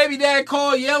 Your baby dad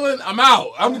called yelling. I'm out.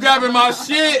 I'm grabbing my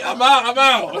shit. I'm out.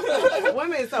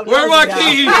 Women is so Where are my nosy, though.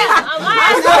 keys?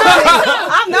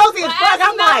 I'm nosy as fuck.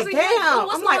 I'm like, nosy. damn.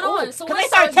 What's I'm like, going on? ooh. So Cause they what's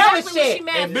start telling exactly what shit. she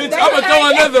mad And at? bitch, I'm gonna throw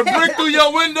another brick through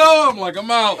your window. I'm like, I'm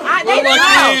out. They Where my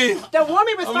know. keys? The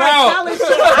woman would I'm start out. telling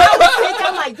shit. I would think,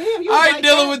 I'm like, damn, you was I ain't like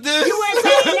dealing that. with this. You weren't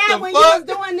saying that The when you was fuck?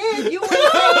 doing this. You weren't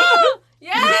saying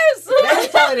Yes. They was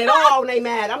telling it all when they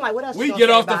mad. I'm like, what else? We you gonna get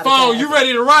say off the about phone. it, You Cass?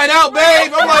 ready to ride out,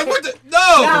 babe? I'm like, what the? No.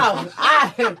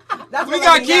 No, that's We what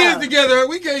got let me kids know. together.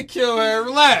 We can't kill her.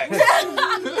 Relax.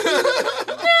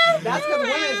 That's because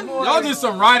women's more. Y'all just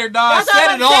some ride or die. That's what Set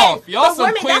I'm it saying. off. Y'all But some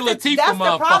women, Queen that's Latifah That's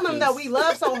the problem motherfuckers. that we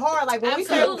love so hard. Like when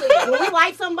Absolutely. when we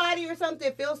like somebody or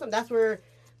something, feel something. That's where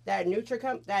that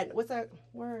that what's that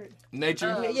word?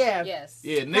 Nature. Yeah. Yes.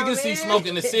 Yeah, niggas see in. smoke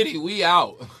in the city. We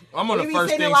out. I'm on We the be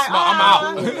first sitting thing there smoke. like, I'm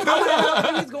I wanna know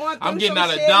out. he's going I'm through getting some out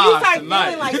of shit. Dodge We start tonight.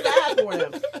 feeling like that for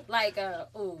them. Like,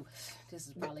 ooh, this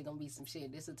is probably gonna be some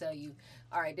shit. This will tell you,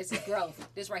 all right, this is growth.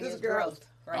 This right This here is is growth. growth.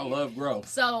 Right I here. love growth.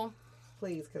 So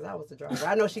Please, because I was the driver.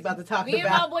 I know she about to talk me and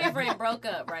my about. boyfriend broke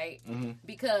up, right? Mm-hmm.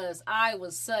 Because I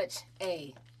was such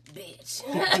a bitch.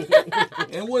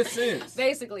 In what sense?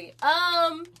 Basically,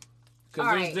 Because there's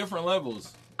Alright. different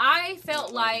levels. I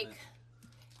felt like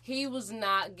he was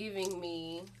not giving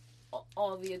me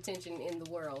all the attention in the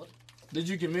world Did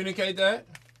you communicate that?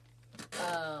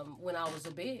 when I was a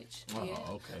bitch. Oh, Yeah.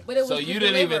 okay. But it was so the you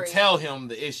didn't even delivery. tell him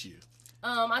the issue.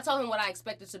 I told him what I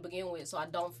expected to begin with, so I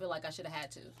don't feel like I should have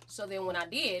had to. So then when I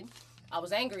did, I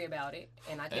was angry about it,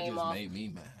 and I That came just off made me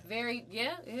mad. very,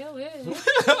 yeah.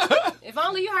 If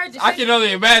only you heard the shit. I can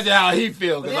only imagine how he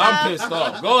feels because I'm pissed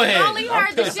off. Go ahead. If only you I'm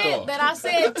heard the pissed shit off. that I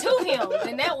said to him,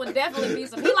 then that would definitely be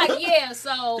some. He like, yeah,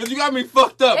 so. Because you got me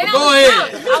fucked up. And But go I was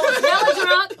ahead. drunk. I was hella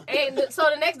drunk, and so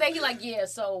the next day he like, yeah,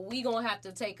 so we gonna have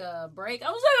to take a break. I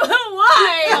was like,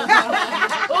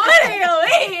 why? What do you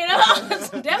mean? I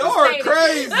was You're devastated.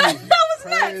 crazy. I was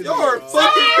nuts. You're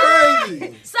fucking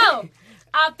crazy. So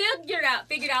I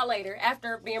figured out later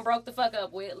after being broke the fuck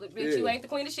up with, bitch, you Yeah. ain't the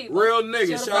queen of sheep. Real nigga.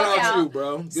 Chill the Shout fuck out you,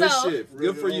 bro. Good So- shit.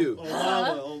 Good for you.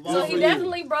 So Good he for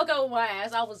definitely broke up with my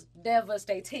ass. I was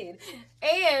devastated.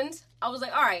 And I was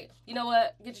like, all right, you know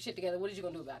what? Get your shit together. What are you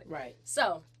going to do about it? Right.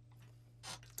 So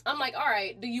I'm like, all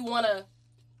right, do you want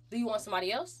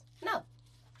somebody else? No.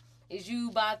 Is you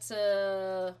about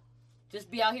to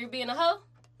just be out here being a hoe?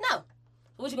 No.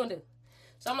 What you going to do?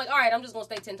 So I'm like, all right, I'm just going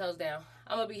to stay 10 toes down.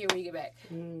 I'm going to be here when you get back.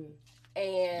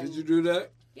 And Did you do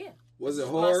that? Yeah. Was it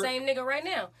my hard? same nigga right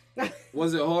now.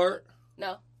 Was it hard?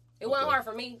 No. It wasn't hard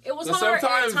for me. It was But hard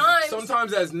at times.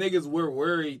 sometimes as niggas we're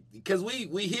worried because we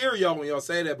hear y'all when y'all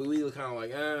say that, but we kind of like,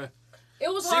 It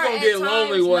was she hard gonna at get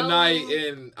lonely times, one no. night,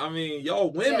 and I mean,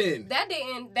 y'all women,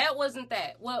 That wasn't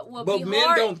that. What but be men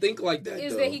hard don't think like that.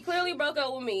 is though. that he clearly broke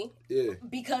up with me yeah,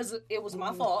 because it was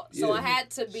my fault. So Yeah. I had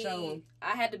to Show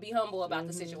him. be humble about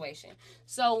the situation.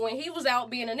 So when he was out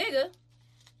being a nigga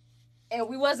and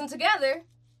we wasn't together,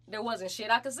 there wasn't shit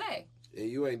I could say. and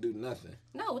you ain't do nothing.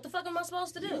 No, what the fuck am I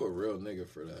supposed to do? You a real nigga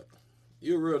for that.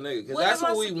 You a real nigga because What that's am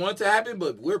I what we sup- want to happen.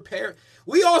 But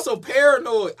we also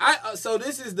paranoid. So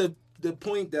this is the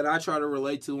point that I try to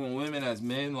relate to on women as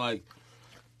men. Like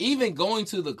even going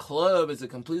to the club is a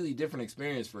completely different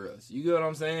experience for us. You get what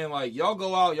I'm saying? Like y'all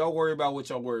go out, y'all worry about what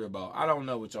y'all worry about. I don't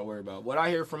know what y'all worry about. What I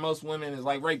hear from most women is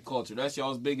like rape culture. That's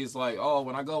y'all's biggest like. Oh,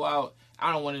 when I go out,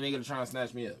 I don't want a nigga to try and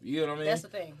snatch me up. You get what I mean? That's the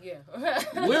thing, yeah.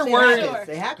 We're It worried. happens.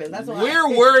 It happens. That's why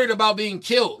We're worried about being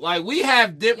killed. Like we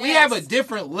have we have a Yes.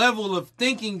 different level of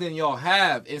thinking than y'all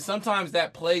have, and sometimes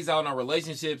that plays out in our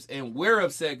relationships, and we're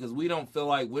upset because we don't feel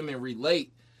like women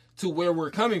relate to where we're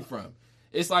coming from.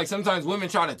 It's like sometimes women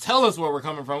try to tell us where we're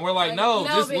coming from. We're like, no,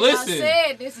 just bitch, listen. I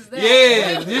said this is that.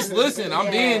 Yeah, just listen. I'm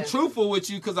Yeah. being truthful with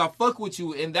you because I fuck with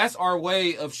you, and that's our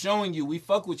way of showing you we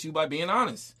fuck with you by being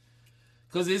honest.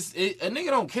 Cause a nigga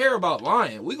don't care about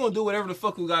lying. We gonna do whatever the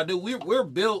fuck we gotta do. We're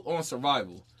built on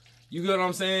survival. You get what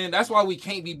I'm saying? That's why we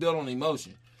can't be built on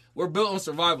emotion. We're built on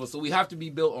survival, so we have to be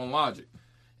built on logic.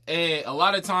 And a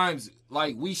lot of times,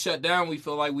 like, we shut down, we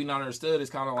feel like we not understood. It's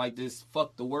kind of like this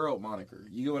fuck the world moniker.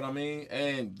 You get what I mean?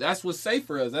 And that's what's safe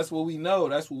for us. That's what we know.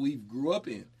 That's what we grew up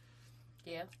in.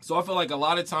 Yeah. So I feel like a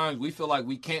lot of times we feel like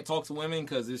we can't talk to women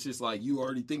because it's just like, you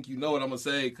already think you know what I'm going to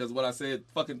say because what I said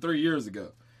fucking 3 years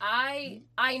ago. I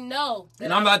know.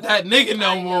 And I'm not that nigga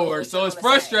no more. So it's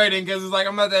frustrating because it's like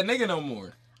I'm not that nigga no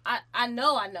more. I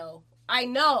know.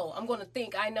 I'm going to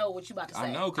think I know what you about to say.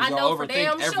 I know because y'all for overthink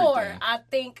damn everything. sure.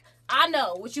 I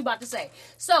know what you about to say.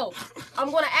 So,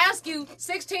 I'm going to ask you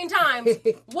 16 times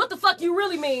what the fuck you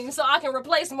really mean so I can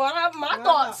replace my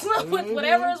thoughts with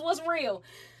whatever is what's real.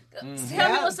 Tell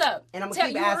me what's up. And I'm going to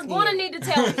keep asking You're going to need to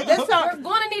tell me. You're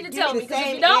going to need to tell me. Because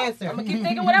if you don't, I'm going to keep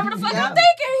thinking whatever the fuck I'm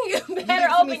thinking. You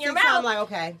better open your mouth. I'm like,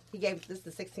 okay. He gave this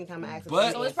the 16th time I asked him.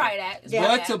 So it's probably that.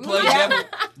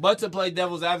 But to play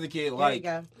devil's advocate, like,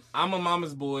 there you go. I'm a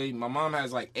mama's boy. My mom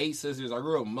has like 8 sisters. I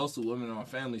grew up with most of women in my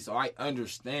family, so I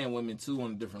understand women too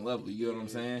on a different level. You know what I'm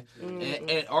saying? Mm-hmm.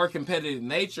 And our competitive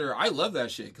nature, I love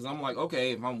that shit because I'm like,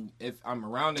 okay, if I'm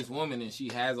around this woman and she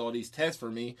has all these tests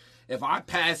for me, if I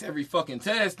pass every fucking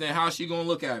test, then how's she gonna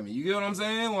look at me? You get what I'm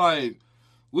saying? Like,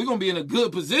 we're gonna be in a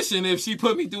good position if she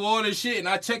put me through all this shit and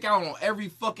I check out on every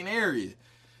fucking area.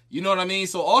 You know what I mean?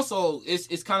 So also,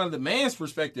 it's kind of the man's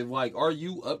perspective. Like, are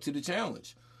you up to the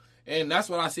challenge? And that's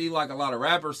what I see, like, a lot of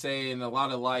rappers saying, a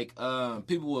lot of, like,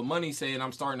 people with money saying,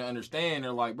 I'm starting to understand.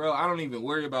 They're like, bro, I don't even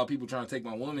worry about people trying to take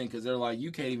my woman because they're like, you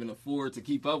can't even afford to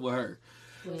keep up with her.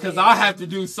 Because I have to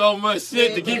do so much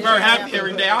shit to keep her happy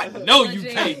every day. I know you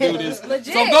can't do this.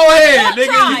 Legit. So go ahead, nigga.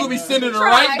 You going to be sending it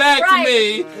right back to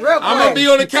me. I'm going to be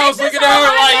on the couch looking at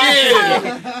her like,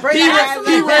 yeah.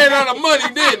 He ran out of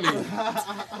money, didn't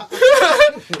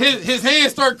he? His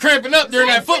hands start cramping up during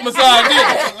that foot massage,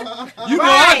 didn't he? You know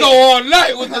I go all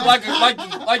night with it like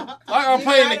I'm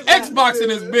playing the Xbox in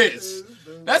this bitch.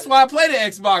 That's why I play the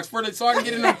Xbox so I can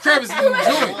get in them crevices and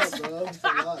joints.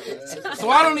 So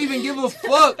I don't even give a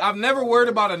fuck. I've never worried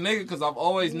about a nigga because I've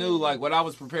always knew like what I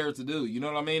was prepared to do. You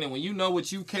know what I mean? And when you know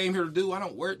what you came here to do, I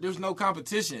don't worry. There's no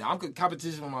competition. I'm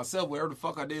competition with myself, whatever the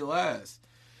fuck I did last.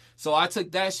 So I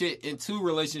took that shit into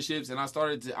relationships and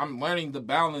I'm learning the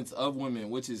balance of women,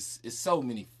 which is so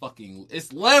many fucking,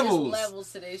 it's levels. It's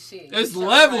levels to this shit. It's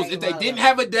levels. If they didn't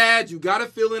have a dad, you gotta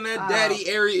fill in that daddy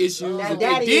area issues. If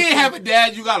they did have a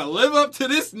dad, you gotta live up to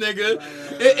this nigga.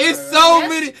 It's so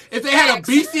many. If they had a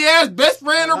beastie ass best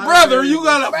friend or brother, you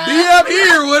gotta be up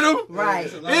here with them. Right.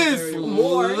 It's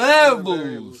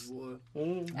levels.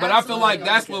 But I feel like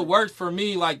that's what worked for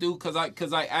me, like, dude, because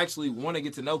I actually want to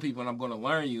get to know people and I'm going to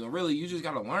learn you. And really, you just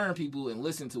got to learn people and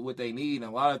listen to what they need. And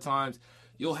a lot of times,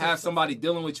 you'll have somebody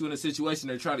dealing with you in a situation,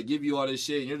 they're trying to give you all this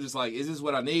shit, and you're just like, is this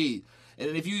what I need?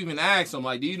 And if you even ask them,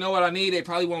 like, do you know what I need? They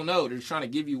probably won't know. They're just trying to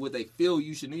give you what they feel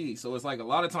you should need. So it's like a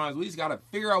lot of times, we just got to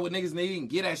figure out what niggas need and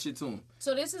get that shit to them.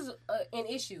 So this is an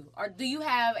issue. Or do you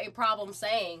have a problem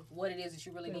saying what it is that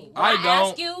you really need? When I don't.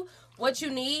 Ask you what you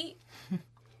need.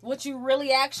 What you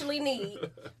really actually need,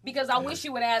 because I wish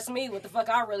you would ask me what the fuck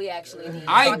I really actually need.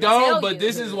 I don't, but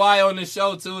this is why on the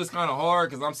show too it's kind of hard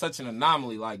because I'm such an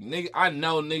anomaly. Like, nigga, I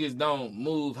know niggas don't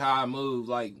move how I move,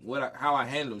 like how I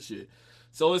handle shit.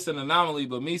 So it's an anomaly.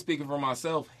 But me speaking for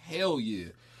myself, hell yeah.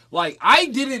 Like, I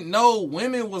didn't know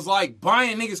women was, like,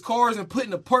 buying niggas' cars and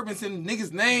putting apartments in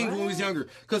niggas' names when we was younger.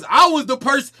 Because I was the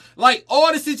person, like,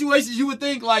 all the situations you would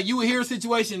think, like, you would hear a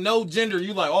situation, no gender,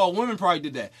 you like, oh, women probably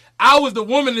did that. I was the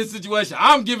woman in this situation.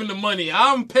 I'm giving the money.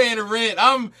 I'm paying the rent.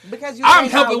 I'm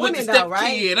helping with the step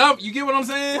kid. You get what I'm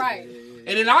saying? Right.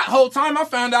 And then that whole time I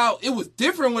found out it was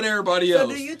different with everybody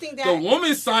else. So do you think that the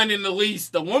woman signing the lease,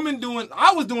 the woman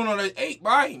I was doing all that. Hey,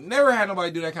 bro, I ain't never had nobody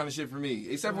do that kind of shit for me.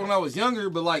 Except for when I was younger,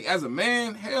 but like as a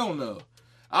man, hell no.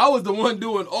 I was the one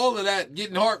doing all of that,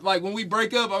 getting hard. Like when we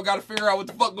break up, I gotta figure out what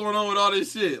the fuck going on with all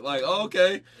this shit. Like, oh,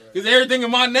 okay. Because everything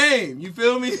in my name, you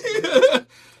feel me?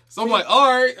 So I'm like, all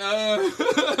right,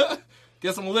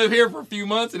 guess I'm gonna live here for a few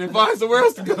months and then find somewhere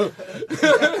else to go.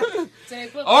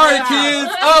 All right,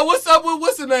 kids. What's up with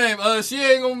what's her name? She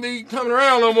ain't gonna be coming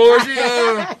around no more.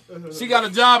 She got a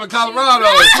job in Colorado.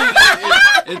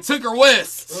 It took her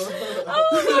west.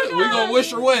 We gonna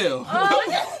wish her well.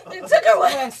 It took her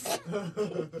west.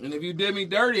 And if you did me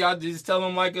dirty, I just tell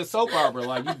them like a soap opera,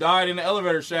 like you died in the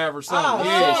elevator shaft or something.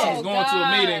 Yeah, she was going to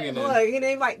a meeting and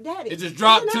then like, Daddy, it just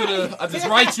dropped to the. I just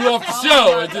write you off the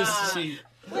show. It just she.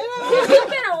 Have you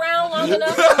been around long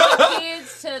enough for my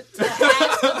kids to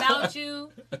ask about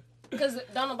you? Because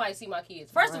don't nobody see my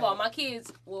kids. First of all, my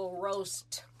kids will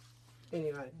roast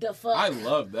Anyway. The fuck. I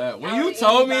love that. When Out you of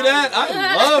told me anybody. that,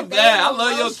 I love They that. I will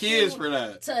love your roast kids you for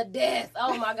that. to death.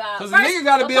 Oh my god. 'Cause the nigga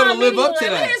gotta be able to upon live meeting up to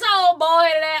you, like, that. Look at this old boy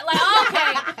to that. Like,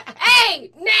 okay,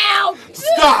 hey, now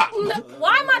Stop.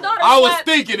 Why my daughter? I was slapped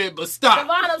thinking it, but stop.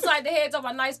 Devon upside the head, talking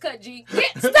about nice cut, G.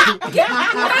 Stop.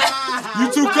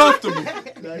 You too comfortable.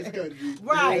 Nice cut, G.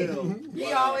 Right. Damn.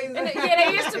 He always. And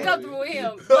they is too comfortable with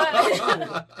him.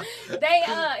 But they,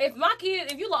 if my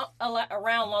kids, if you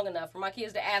around long enough for my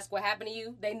kids to ask what happened to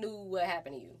you, they knew what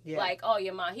happened to you. Yeah. Like, oh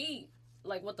yeah, ma, he,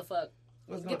 like, what the fuck?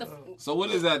 What's Get the, going on? So what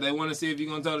is that? They want to see if you're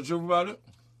gonna tell the truth about it,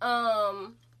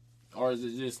 or is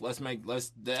it just let's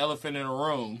the elephant in the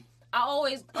room? I'm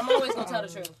always gonna tell the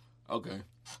truth. Okay.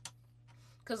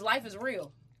 Cause life is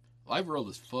real. Life real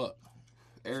as fuck.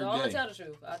 Every So I'm gonna day. tell the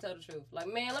truth. I'll tell the truth. Like,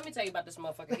 man, let me tell you about this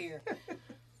motherfucker here.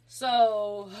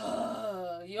 So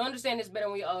you understand this better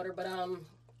when you're older, but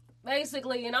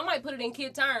basically, and I might put it in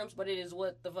kid terms, but it is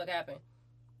what the fuck happened.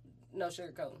 No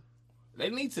sugarcoating. They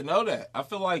need to know that. I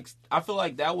feel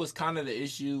like that was kind of the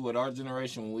issue with our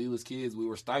generation when we was kids. We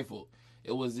were stifled.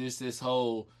 It was just this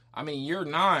whole. I mean, you're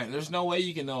 9. There's no way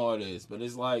you can know all this. But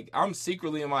it's like I'm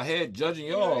secretly in my head judging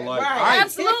y'all. Like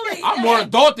Absolutely. I'm more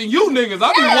adult than you niggas.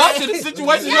 I be watching the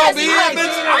situations y'all be in,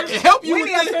 bitch. I can help you with We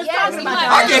be up this. there Yes, talking about I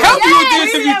that. can help you with Yeah,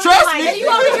 this we if be you up trust like- me. And you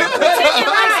over here pretending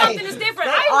like Right. something is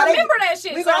different. They- I all they- remember that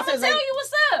shit. we So I'm got gonna to tell like- you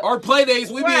what's up. Our play days,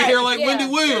 we be in here like Yeah. Wendy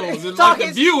Williams and like Talking-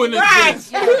 the view in this Right.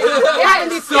 bitch.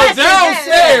 Yes. So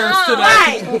downstairs Right.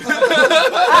 tonight.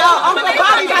 Uncle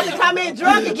Bobby about to come in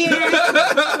drunk again.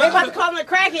 They about to call him a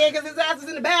crackhead because his ass is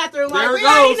in the bathroom. There Like, it we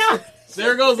already goes. know.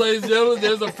 There it goes, ladies and gentlemen.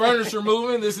 There's a furniture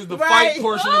moving. This is the Right. fight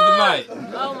portion of the night.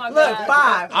 Oh my Look, god.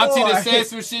 5, 4. Auntie that said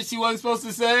some shit she wasn't supposed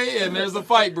to say, and there's a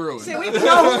fight brewing. See, we can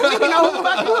know who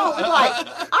fucking who. It's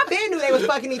like, I been knew they was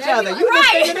fucking each other. You just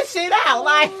figuring this shit out.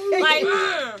 Like, Like,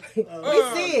 we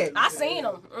see it. I seen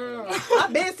them.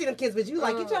 I've been seeing them kids, but you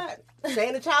like, you try to stay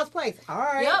in the child's place. All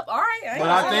right. Yep. All right.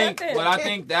 But I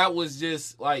think that was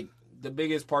just like the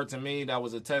biggest part to me. That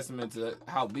was a testament to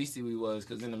how beastie we was,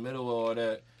 because in the middle of all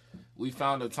that, we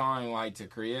found a time like to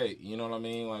create. You know what I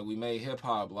mean? Like we made hip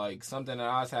hop like something that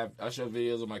I show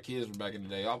videos of my kids from back in the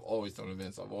day. I've always done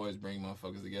events. I've always bring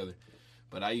motherfuckers together.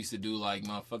 But I used to do like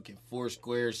motherfucking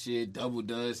Foursquare shit, double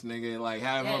dutch, nigga, like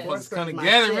have Yes. motherfuckers come Foursquare's my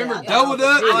together. shit. Remember I double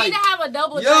dutch? I need Like, to have a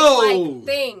double Yo. dutch like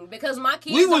thing because my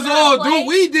kids. we was don't know how all to play, doing.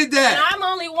 We did And that. I'm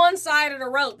only one side of the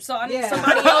rope, so I need Yeah.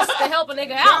 somebody else to help a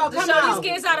nigga out Girl, to come show on.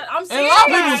 these kids how to. I'm And a serious.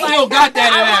 lot of people still got that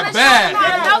in that bag.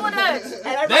 Double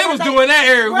dutch. They was doing that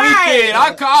every Right. weekend.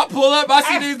 I pull up, I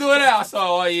see these doing that. I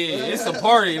saw, oh yeah, it's a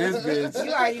party in this bitch.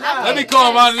 You already know. Let me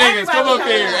call my niggas. Come up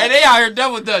Everybody here. come And they out here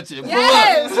double dutching. Pull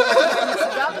Yes. up.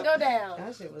 It's about to go down.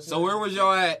 That shit was So where was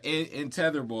y'all at in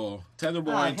Tetherball?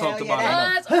 Tetherball Oh, ain't hell talked yeah, about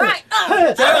enough. That's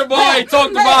right. Tetherball ain't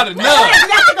talked about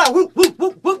enough. Whoop, whoop,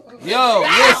 whoop, whoop. Yo,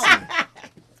 listen.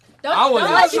 I was don't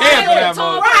a let you champ say of it that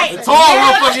tall motherfucker. Right. The tall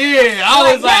motherfucker, yeah.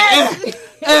 I was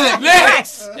Yes.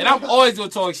 next. And I'm always gonna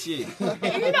talk shit. You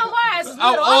know why? It's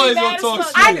I'm little. always I'll gonna be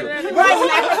talk bad as fuck. shit. Right when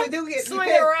I first do get Swing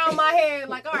it around my head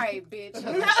like, all right, bitch.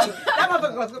 That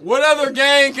motherfucker goes, What other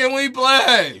game can we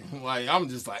play? Like, I'm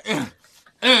just like,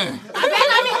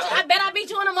 I bet I beat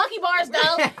you on the monkey bars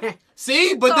though.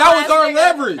 See, but So that was I our figured-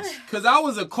 leverage. Because I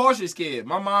was a cautious kid.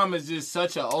 My mom is just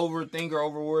such an overthinker,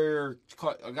 overworrier.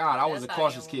 God, I was That's a how I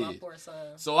cautious am with my kid. poor son.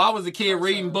 So I was a kid Poor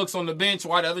reading son. books on the bench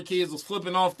while the other kids was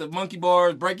flipping off the monkey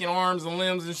bars, breaking arms and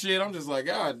limbs and shit. I'm just like,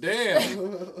 God damn.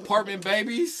 Apartment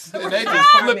babies. And they just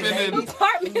Apartment flipping and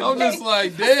Apartment I'm just baby.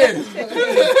 like, damn.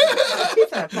 he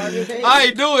said, "Pardon me, baby." I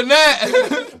ain't doing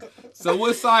that. So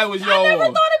what side was I y'all never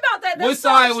on? thought about that. That's What so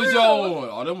side was true. y'all on?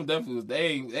 Oh, them definitely was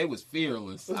they was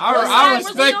fearless. What I side was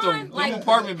respect we on? them. Like, Them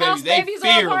apartment house babies, they babies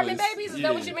fearless. or apartment babies? Is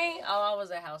that what Yeah. you mean? Oh, I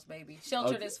was a house baby.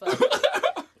 Sheltered Okay. as fuck.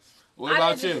 What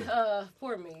about you?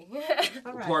 Poor me.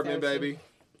 All right, Apartment Thursday. baby.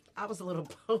 I was a little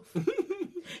both.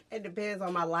 It depends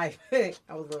on my life. I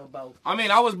was a little both. I mean,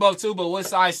 I was both too, but what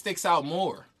side sticks out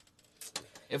more?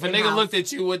 If a nigga In-house. looked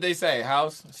at you, what'd they say?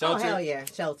 House? Shelter? Oh, hell yeah,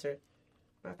 sheltered.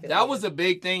 I feel That you. was a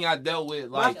big thing I dealt with.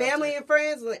 My Like, family and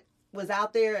friends was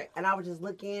out there, and I would just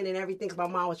look in and everything. 'Cause my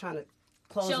mom was trying to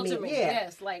close Shelter me. me. Yeah.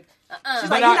 Yes, like, She's But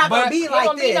like, you're not but- gonna be You like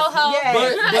gonna be this. no hoe. Yeah.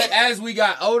 but as we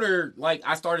got older, like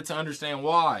I started to understand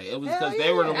why. It was Hell because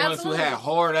they were the yeah. ones who Absolutely. had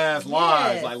hard ass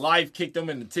lives. Yes. Like life kicked them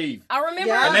in the teeth. I remember.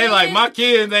 Yeah. And they like, my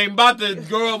kids ain't about to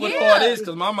grow up with Yeah. all this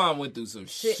because my mom went through some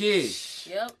shit.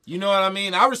 Yep. You know what I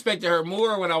mean? I respected her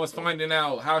more when I was finding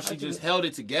out how she just held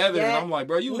it together. Yeah. And I'm like,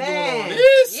 bro, you was doing Man. all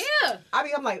this? Yeah.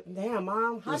 I'm like, damn,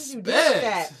 mom, how did you do Respect.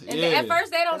 that? And Yeah. at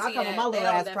first they don't And I see come that. with my They little don't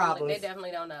ass definitely- problems. They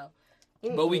definitely don't know.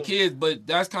 But we kids, but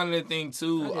that's kind of the thing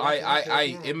too.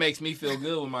 I It makes me feel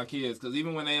good with my kids because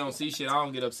even when they don't see shit, I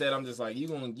don't get upset. I'm just like, you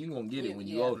gonna get it when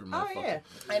you older, motherfucker. Oh yeah.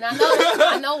 And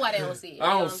I know why they don't see it.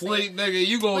 I don't sleep, nigga.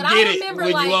 You gonna get it when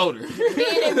you older.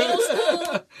 Being in middle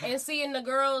school and seeing the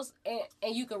girls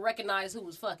and you can recognize who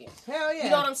was fucking. Hell yeah. You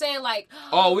know what I'm saying? Like,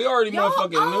 oh, we already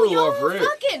motherfucking knew off rip.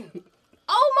 Fucking.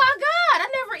 Oh my God, I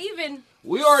never even.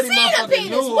 We already motherfucking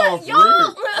knew off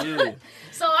rip. Yeah.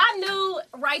 So I knew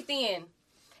right then.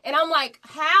 And I'm like,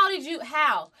 how did you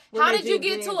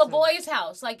get to a boy's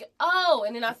house? Like,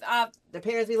 and then I the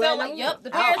parents be felt like, like, yep,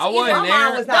 the parents I wasn't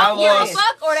there. Was not giving a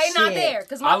fuck or they not there.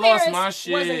 Because my parents lost my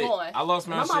shit. Wasn't going. I lost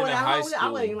my shit in high school. I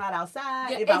wasn't even allowed outside.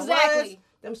 Yeah, if exactly. I was,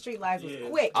 them street lights was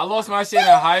quick. I lost my shit in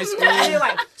high school. And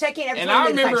like, check in every and 20 I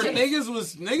minutes, remember like,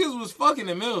 niggas was fucking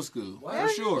in middle school. For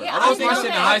sure. Yeah, I lost my I shit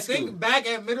in know high I school. think back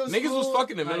at middle school. Niggas was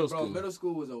fucking in middle school. Bro, middle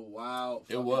school was a wild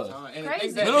It was. time. And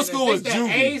Crazy. Middle school was the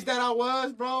juvie. age that I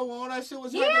was, bro, when all that shit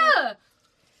was happening. Yeah.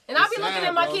 And I be looking sad,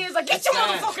 at my bro. kids like, get It's your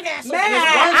sad. motherfucking ass Man, over here.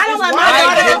 I don't like I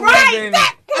my couldn't daughter. even-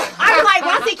 Right. I was like,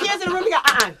 when I see kids in the room, you go,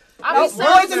 I be Nope, so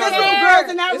boys in this room, scared.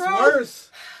 girls in that It's room. worse.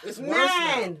 It's worse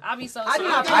Man. I be so I do scared.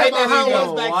 not I about didn't how it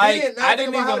even was back like. then. Now I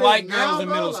didn't think about even how like it is girls now, in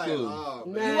bro. middle Like, school. oh,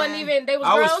 Man. You wasn't even, they was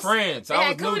I was gross. friends. They I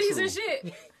had was cooties neutral. and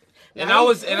shit. And I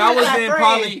was in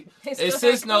probably. They And still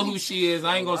sis had know who cooties. she is.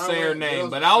 I ain't gonna say her name,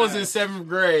 but I was in 7th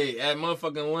grade at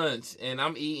motherfucking lunch, and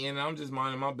I'm eating. And I'm just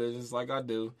minding my business like I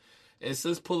do. And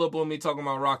sis pull up on me talking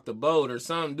about rock the boat or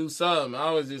something, do something. I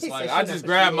was just like, I just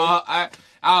grabbed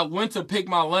I went to pick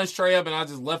my lunch tray up and I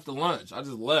just left the lunch. I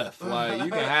just left. Like, you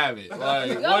can have it. Like,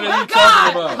 what are you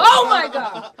talking about? Oh my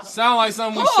God. Sound like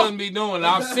something we shouldn't be doing.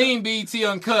 I've seen BET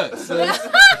Uncut. So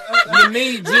you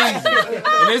need Jesus.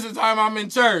 And this is the time I'm in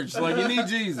church. Like, you need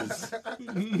Jesus.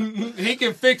 He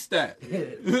can fix that.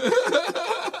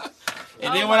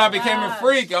 And then when I became a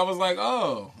freak, I was like,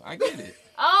 oh, I get it.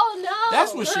 Oh no.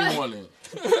 That's what she wanted.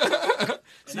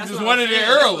 She That's just what wanted I'm it saying.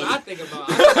 early. That's what I think about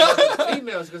the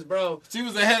females, because, bro, She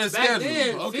was ahead of back schedule.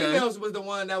 then, Okay. females was the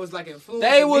one that was like influencing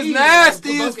They was me,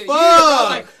 nasty like, as provoking- fuck. Yeah,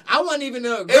 like, I wasn't even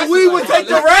the aggressor. And we would like, take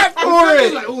the let's- rap for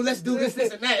it. Like, oh, let's do this,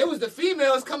 and that. It was the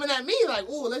females coming at me like,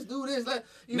 oh, let's do this. Like,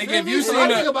 Nigga, feel if me? you So seen I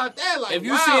the- think about that, like, if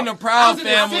you wow. seen the Proud I was in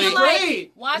the Family- sixth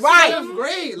grade. Watch Right. them. Fifth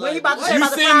grade. When Like, you about to what? say You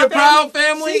about the seen the Proud Proud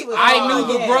Family? She was- I knew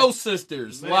the yeah. Gross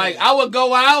sisters. Man. Like, I would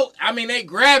go out. I mean, they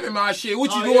grabbing my shit.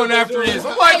 What you Oh, doing yeah, after for this?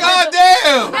 sure. I'm like, God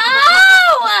damn.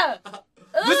 No.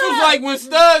 This was like when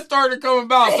Studs started coming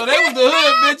about. So they was the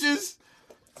hood bitches.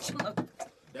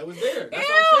 That was there. That's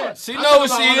what I'm saying. She know what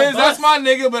she is. That's my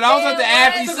nigga. But I was at the Yeah,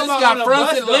 Appy. right. Sis Talking about got on a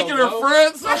fronted, bus, though, licking her bro.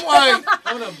 fronts. I'm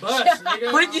like, On a bus,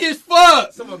 nigga. freaky as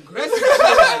fuck. Some aggressive shit.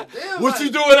 Like, damn, What like,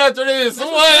 you doing after this? I'm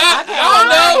like,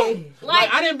 I don't know. Like,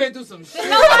 I didn't been through some shit.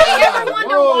 Nobody ever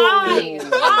wonder Whoa.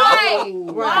 why. Right.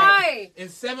 Why? In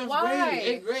 7th Why?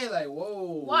 grade, 8th grade, like,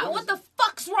 whoa. Why? What the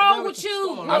fuck's wrong with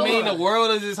you? I mean, the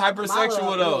world is just hypersexual My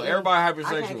love, though. Everybody I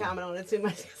can't hypersexual. comment on it too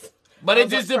much. But it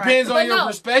just depends on But your no.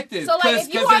 perspective. So, like,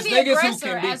 if you are there's the niggas who aggressor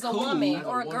can be as a cool. woman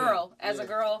or a As a girl, woman. as a Yeah.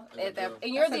 girl, As a at that, girl.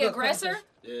 and you're That's a the good aggressor,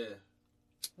 Yeah.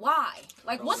 why?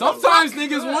 Like, what Sometimes the fuck?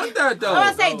 niggas want that though. I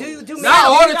was gonna say, do Not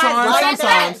all the guys time, like Like that?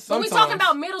 sometimes. But we talking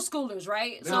about middle schoolers,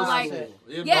 right? So, Middle like, school.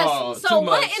 Yeah, yes. Oh, so, too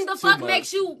what much, in the too fuck much.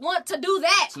 makes you want to do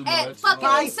that Too at much. fucking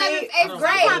Right, 7th, see, 8th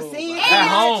grade? sometimes see it And At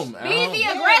home. At Be home. the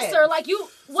aggressor. Like, you,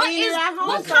 what See it is, at home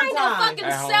what kind of sometimes. fucking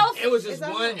At home. self? It was just Is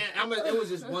that one. right? It was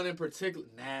just one in particular.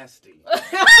 Nasty.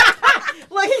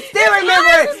 Look, he still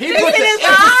remembers. He put the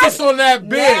emphasis on that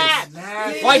bitch.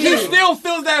 Nasty. Like he still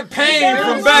feels that pain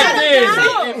Yeah. from back then.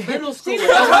 Yeah. in middle school. She I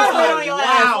was was on like, your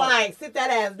ass, wow. like, sit that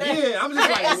ass down. Yeah, I'm just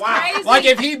like, It's wow. crazy. Like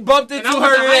if he bumped And into I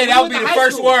went her to today, high- that we would be went the to high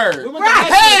first school. word. We went to high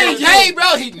Hey, school hey,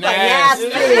 bro, he nasty.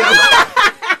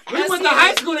 We went to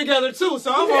high school together too,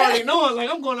 so I'm already knowing. Like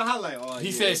I'm going to highlight. Oh, He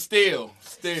yeah. said still.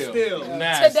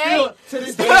 Nasty. Today, To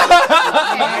this day,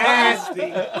 nasty.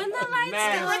 when the lights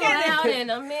Nasty. go out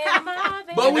and I'm in my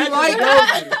bed. But we That like just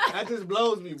blows me. That just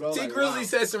blows me, bro. T Like, Grizzly wow.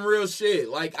 said some real shit.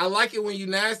 Like I like it when you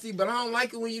nasty, but I don't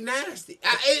like it when you nasty.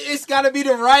 It's got to be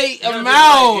the right Gotta be amount.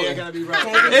 right. Yeah, gotta be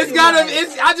right. It's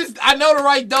gotta. I know the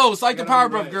right dose, like the Gotta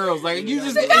be Powerpuff right. Girls. Like you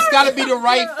just, it's gotta be the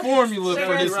right formula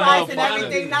for this Spice and motherfucker.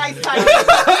 everything nice. Type.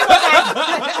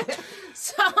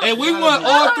 So, And we want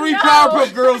all three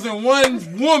Powerpuff Girls in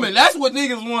one woman. That's what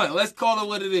niggas want. Let's call it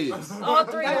what it is. all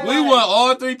three of We us. want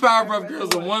all three Powerpuff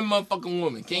Girls in one motherfucking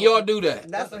woman. Can y'all do that?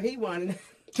 That's what he wanted.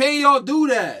 Can y'all do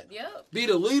that? Yep. Be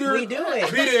the leader. We do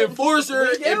it. Be the enforcer.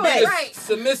 We do and be it. the Right.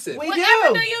 submissive. We Whatever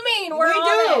do. do you mean? We We're all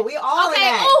do. that. We all okay.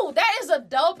 that. Oh, that is a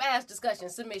dope ass discussion.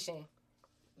 Submission.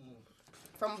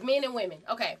 from men and women.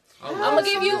 Okay, I'm gonna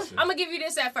give you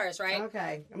this at first, right?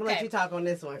 Okay, I'm gonna let you talk on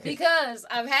this one because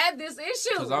I've had this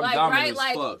issue, like right,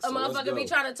 like a motherfucker be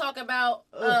trying to talk about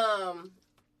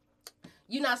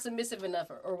you're not submissive enough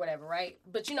or whatever, right?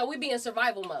 But you know we be in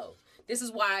survival mode. This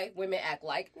is why women act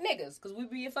like niggas because we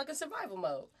be in fucking survival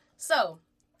mode. So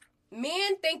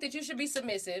men think that you should be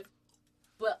submissive,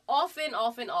 but often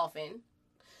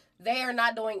they are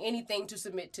not doing anything to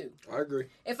submit to. I agree.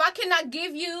 If I cannot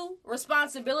give you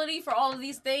responsibility for all of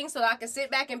these things so that I can sit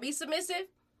back and be submissive,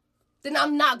 then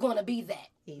I'm not going to be that.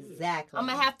 Exactly. I'm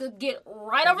going to have to get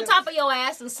right over top of your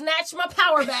ass and snatch my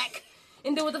power back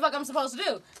and do what the fuck I'm supposed to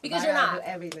do. Because you're not.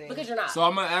 Everything. Because you're not. So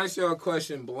I'm going to ask y'all a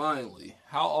question blindly.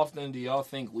 How often do y'all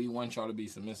think we want y'all to be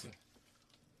submissive?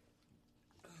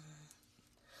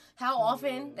 How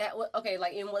often? Okay,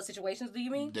 like in what situations do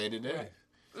you mean? Day to day.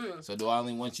 So do I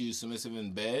only want you submissive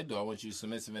in bed? Do I want you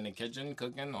submissive in the kitchen,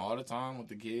 cooking all the time with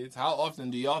the kids? How often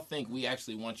do y'all think we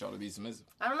actually want y'all to be submissive?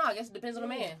 I don't know. I guess it depends on the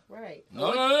man. Right.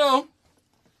 No.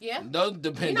 Yeah? No,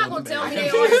 depends You're not on going the to tell me man. they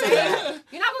all the same.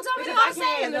 You're not going to tell me they all the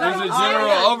same. There's a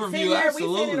general overview,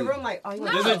 absolutely. We sit in the room like,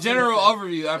 There's a general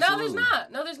overview, absolutely.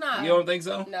 No, there's not. You don't think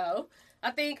so? No.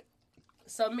 I think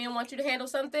some men want you to handle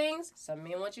some things. Some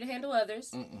men want you to handle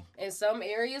others. In some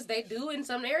areas they do. In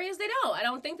some areas they don't. I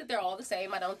don't think that they're all the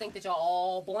same. I don't think that y'all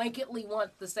all blanketly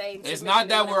want the same. It's not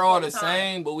that we're all the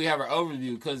same, but we have an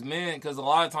overview. Because a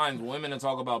lot of times women will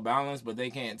talk about balance, but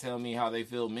they can't tell me how they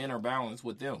feel men are balanced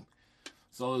with them.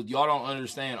 So y'all don't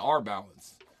understand our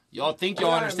balance. Y'all think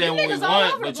y'all understand what we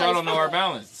want, but y'all don't know our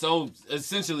balance. So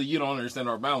essentially, you don't understand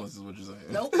our balance, is what you're saying.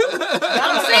 Nope.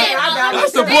 I'm saying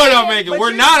that's the point I'm making.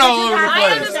 We're not all over the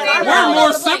place. We're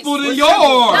more simple than y'all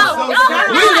are.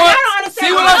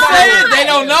 See what I'm saying? They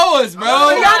don't know us, bro.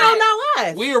 Y'all don't know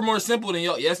us. We are more simple than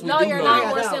y'all. Yes, we do know. No, you're not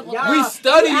more simple. We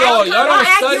study y'all. Y'all don't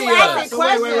study us.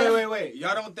 So wait.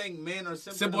 Y'all don't think men are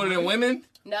simpler than women?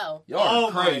 No. Y'all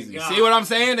are crazy. See what I'm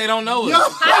saying? They don't know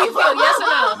us. How you feel? Yes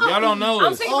or no? Y'all don't know us.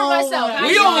 I'm speaking for myself.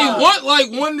 We only want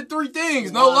like 1 to 3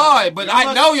 things. No lie. But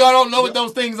I know y'all don't know what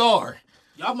those things are.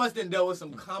 Y'all must have dealt with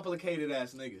some complicated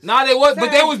ass niggas. Nah, they was, but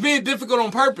they was being difficult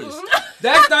on purpose.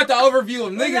 That's not the overview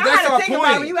of niggas. That's our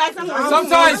point.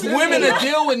 Sometimes women will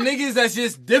deal with niggas that's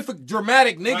just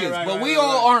dramatic niggas, but we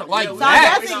all aren't like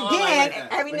that. So that's again,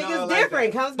 every nigga's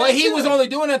different. But he was only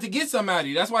doing that to get something out of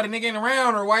you. That's why the nigga ain't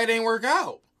around or why it ain't work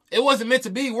out. It wasn't meant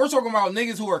to be. We're talking about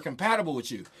niggas who are compatible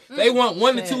with you. They want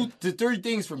 1 to 2 to 3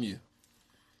 things from you.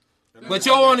 But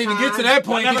y'all won't even get to that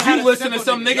point because you listen to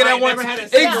some nigga that wants...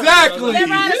 Exactly.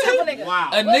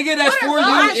 A nigga that's for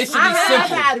you, it should be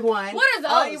simple. I had one. What are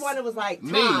those? All you wanted was like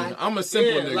time. Me, I'm a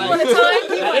simple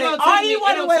nigga. All you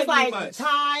wanted was like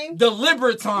time.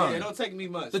 Deliberate time. It don't take me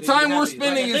much. The time we're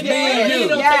spending is me and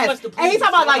you. Yes. And he's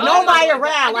talking about like nobody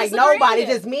around. Like nobody.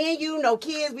 Just me and you. No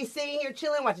kids. We sitting here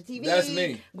chilling, watching TV. That's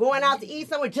me. Going out to eat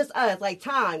somewhere. Just us. Like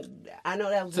time. I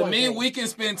know that was to me, we can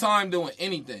spend time doing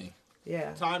anything.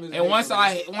 Yeah. Time is and once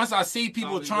I see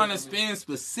people trying to spend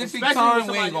specific time,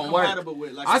 we ain't gonna work.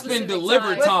 Like I spend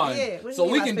deliberate time. So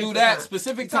we can do that.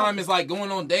 Specific time is like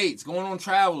going on dates, going on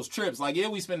travels, trips. Like, yeah,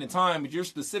 we spending time, but you're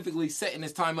specifically setting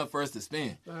this time up for us to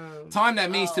spend. Time that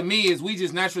means to me is we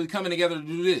just naturally coming together to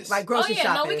do this. Like grocery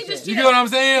shopping. No, we can just you get what I'm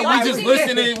saying? We just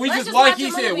listening. We just like he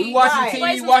said. We watching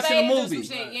TV, watching a movie.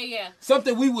 Yeah.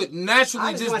 Something we would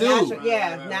naturally just do.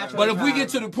 Natural. But if we get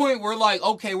to the point where like,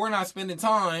 okay, we're not spending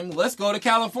time, let's go to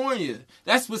California.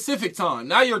 That's specific time.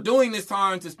 Now you're doing this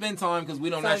time to spend time because we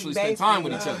don't naturally spend time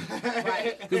with each other.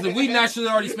 Because if we naturally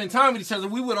already spend time with each other,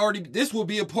 we would already. This will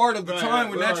be a part of the time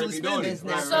we're naturally spending.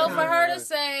 So for her to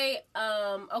say,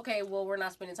 okay, well, we're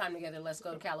not spending time together. Let's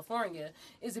go to California.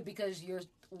 Is it because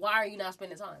why are you not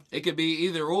spending time? It could be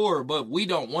either or, but we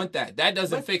don't want that. That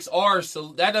doesn't fix our.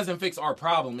 So that doesn't fix our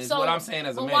problem. Is what I'm saying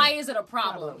as a man. Why is it a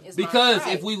problem? Because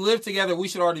if we live together, we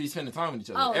should already be spending time with each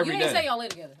other every day. You didn't say y'all live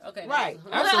together. Okay. Right.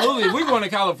 Absolutely. If we going to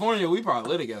California, we probably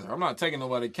live together. I'm not taking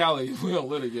nobody to Cali if we don't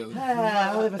live together.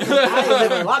 I live with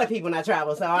a lot of people when I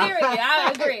travel, so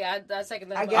I agree. I second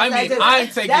that. I'm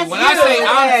taking you. When I say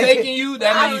I'm taking you,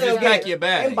 that means just pack your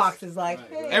bags. Inboxes like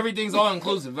everything's all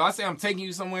inclusive. If I say I'm taking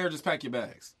you somewhere, just pack your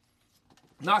bags.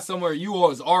 Not somewhere you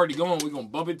all is already going. We're gonna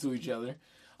bump into each other.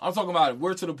 I'm talking about if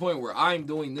we're to the point where I'm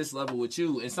doing this level with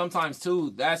you, and sometimes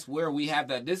too, that's where we have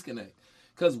that disconnect.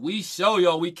 Because we show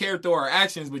y'all we care through our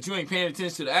actions, but you ain't paying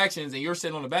attention to the actions, and you're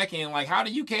sitting on the back end like, how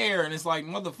do you care? And it's like,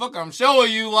 motherfucker, I'm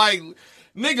showing you, like,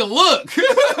 nigga, look.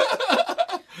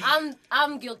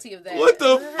 I'm guilty of that. What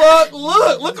the fuck?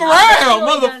 Look around,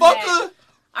 motherfucker.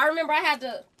 I remember I had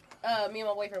to, me and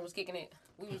my boyfriend was kicking it.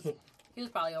 He was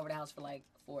probably over the house for like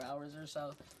 4 hours or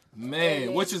so.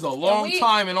 Man, which is a long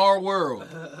time in our world.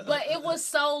 But it was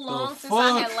so long since fuck?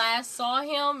 I had last saw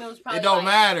him. It was probably It don't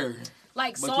matter.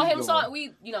 Like But saw keep him, going. we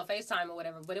FaceTime or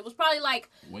whatever. But it was probably like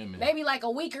Women. maybe like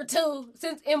a week or two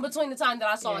since in between the time that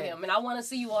I saw him, and I want to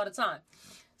see you all the time.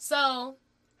 So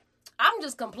I'm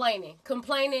just complaining the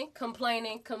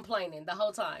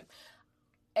whole time,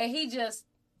 and he just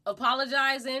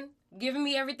apologizing, giving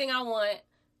me everything I want,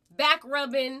 back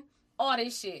rubbing, all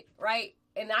this shit, right?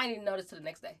 And I didn't notice till the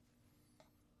next day.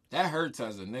 That hurts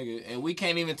as a nigga, and we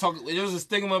can't even talk. There's a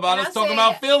stigma about And us I talking said,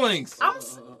 about feelings. I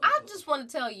just want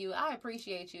to tell you, I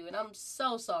appreciate you, and I'm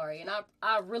so sorry, and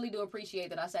I really do appreciate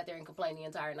that I sat there and complained the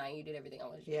entire night, and you did everything I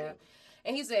wanted you to do.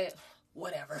 And he said,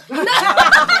 whatever. You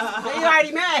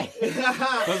already mad.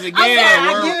 Because again, we're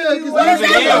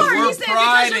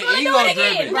pride and ego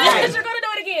driven. Because you're going to do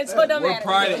it again, so it don't We're matter.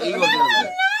 pride and ego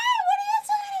driven.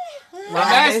 And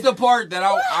that's the part that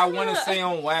I want to say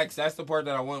on wax. That's the part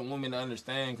that I want women to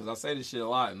understand, because I say this shit a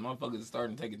lot, and motherfuckers are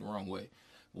starting to take it the wrong way.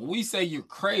 When we say you're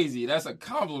crazy, that's a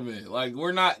compliment. Like,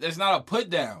 that's not a put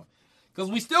down. Because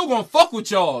we still gonna fuck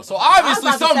with y'all. So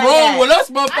obviously something wrong with us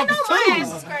motherfuckers too. I know my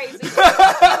ass is crazy.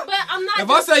 But I'm not. If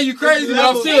I say you crazy, but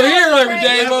I'm still here every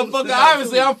day, motherfucker,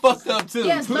 obviously I'm fucked up too.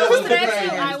 Yes, levels to that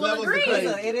too. I will agree.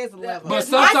 It is a level. But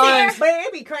sometimes, but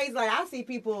it be crazy. Like, I see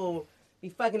people be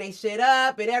fucking they shit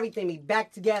up and everything be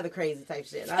back together crazy type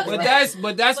shit.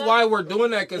 But that's why we're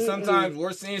doing that, because sometimes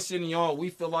we're seeing shit in y'all. We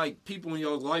feel like people in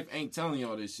y'all's life ain't telling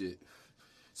y'all this shit.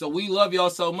 So we love y'all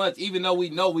so much, even though we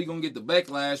know we gonna get the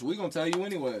backlash, we gonna tell you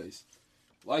anyways.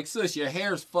 Like, sis, your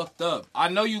hair's fucked up. I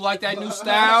know you like that new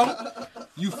style.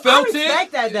 You felt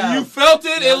it. That, though. You felt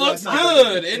it. It looks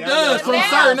good. It does from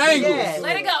certain angles. Yeah.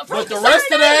 Let it go. But the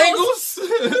rest of the angles,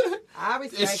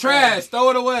 it's trash. Throw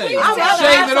it away.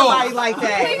 Shave it off. Like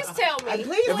that. Please tell me.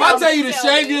 If I tell you to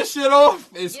shave your shit off,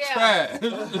 it's trash.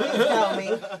 Tell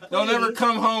me. Don't ever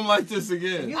come home like this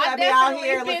again. You got me out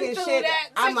here looking shit.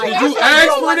 I'm like, did you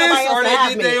ask for this, or they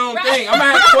did their own thing? I'm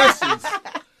gonna have questions.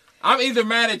 I'm either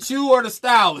mad at you or the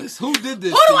stylist. Who did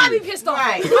this? Who do I be pissed off?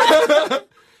 Right.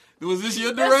 Was this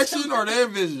your direction or their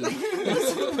vision?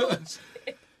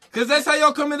 Because that's how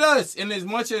y'all come at us. And as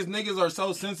much as niggas are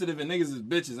so sensitive and niggas is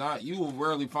bitches, you will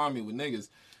rarely find me with niggas.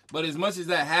 But as much as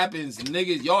that happens,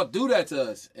 niggas, y'all do that to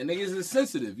us. And niggas is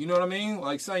sensitive. You know what I mean?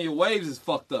 Like saying your waves is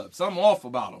fucked up. Something off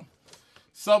about them.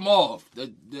 Something off. The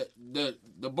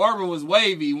barber was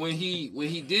wavy when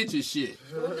he did your shit.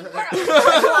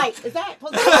 Like, is that?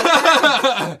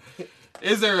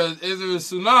 Is there a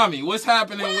tsunami? What's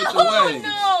happening with the waves?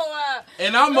 No.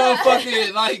 And I'm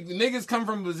motherfucking, like, niggas come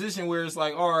from a position where it's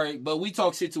like, all right, but we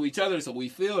talk shit to each other, so we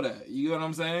feel that. You know what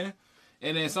I'm saying?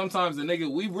 And then sometimes the nigga,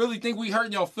 we really think we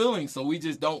hurting y'all feelings, so we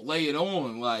just don't lay it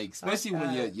on. Like, especially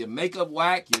when your makeup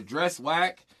whack, your dress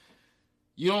whack.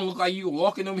 You don't look like you can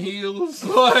walk in them heels.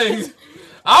 Like,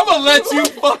 I'm gonna let you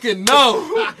fucking know.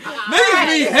 Niggas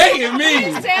be hating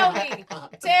me.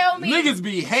 Tell me. Niggas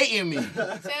be hating me.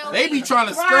 Tell They me. be trying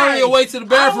to scurry away to the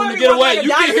bathroom to get away. You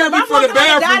can hear me from the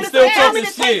bathroom still talking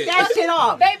shit. Take that shit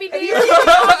off. Baby, do You you?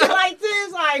 talking like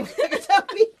this? Like, tell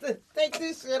me to take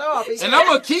this shit off. And I'm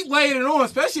gonna keep laying it on,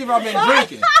 especially if I've been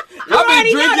drinking. I've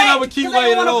been drinking, I'm gonna keep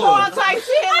laying it on. Type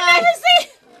shit, I never seen.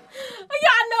 Yeah,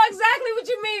 I know exactly what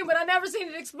you mean, but I never seen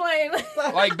it explained.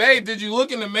 Like, babe, did you look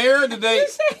in the mirror? Did they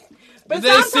But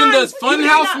send us sometimes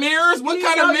funhouse mirrors? What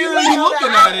kind of mirror are you looking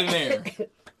at in there?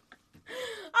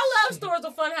 I love stores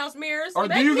with funhouse mirrors. Or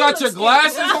They do you do got look your scary.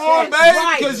 glasses on, babe?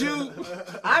 Right. Because you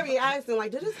I be asking,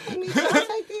 like, did this take me? Should I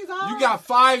take these off? got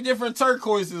 5 different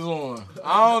turquoises on.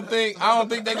 I don't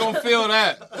think they gonna feel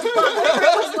that. It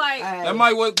was like, That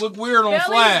might look weird on bellies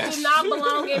Flash. do not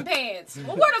belong in pants.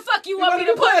 Well, where the fuck you want me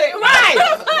to put it? Right.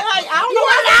 Like, I don't know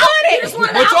where to put it. Just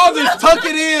want But y'all just tuck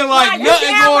it in like nothing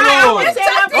going on. It's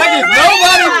tucked in Like it's right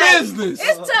nobody's now. business.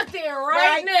 It's tucked in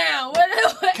right now.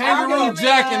 Kangaroo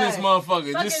Jack in this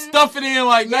motherfucker. Just stuff it in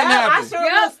like nothing I happened. sure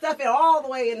will stuff it all the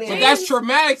way in there. But that's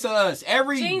traumatic to us.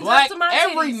 Every Jeans black, up to my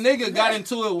every titties. nigga got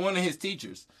into it with one of his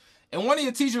teachers. And one of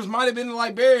your teachers might have been a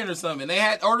librarian or something. They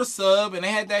had, or the sub, and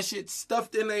they had that shit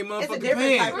stuffed in their It's a motherfucking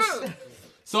different type pants. of shit.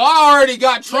 So I already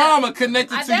got trauma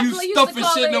connected I to you definitely used to stuffing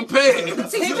call shit in them it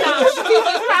pants. Teacher pouch.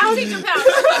 Teacher pouch.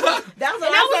 That's And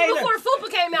what that I was say. before FUPA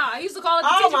came out. I used to call it the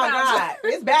Oh teacher my pouch. God.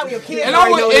 It's bad when your kids And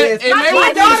already I know would- this. and maybe My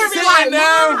we daughter just be sitting like,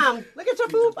 down. Mom, look at your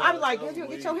poop. I'm like, get your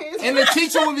hands. And the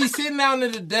teacher would be sitting down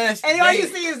at the desk. And all you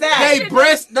see is that. They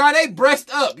breast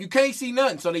up. You can't see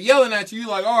nothing. So they're yelling at you. You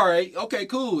like, all right, okay,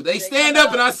 cool. They stand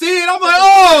up and I see it. I'm like,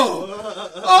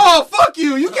 oh, fuck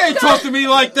you. You can't talk to me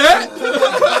like that.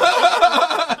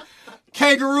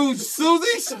 Kangaroo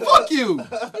Susie, fuck you.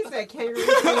 He said kangaroo.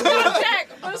 Jack,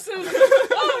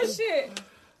 oh shit.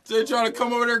 They're trying to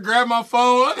come over there, grab my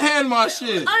phone, unhand my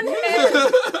shit.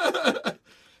 Unhand.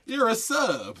 You're a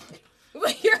sub.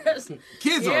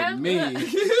 Kids Yeah. are mean.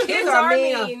 Kids are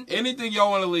mean. Anything y'all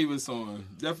want to leave us on?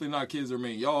 Definitely not kids are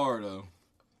mean. Y'all are though.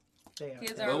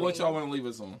 Kids are But what mean. y'all want to leave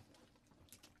us on?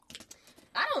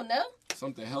 I don't know.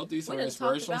 Something healthy, something done talked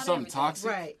inspirational, about something everything. toxic.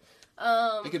 Right.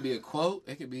 It could be a quote.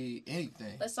 It could be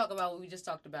anything. Let's talk about what we just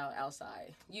talked about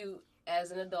outside. You,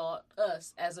 as an adult,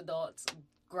 us as adults,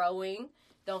 growing,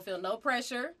 don't feel no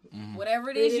pressure.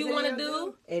 Whatever it is you want to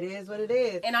do. It is what it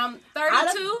is. And I'm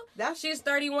 32. That's She's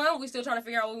 31. We still trying to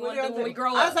figure out what we want to do when we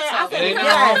grow I up. say- I It say- ain't nothing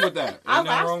Yeah. wrong with that. Ain't I'm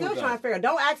nothing wrong still with trying to that. figure out.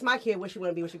 Don't ask my kid what she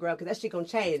want to be when she grow up, because that shit gonna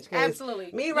change. 'Cause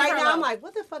Absolutely. Me Leave right her now, I'm alone. like,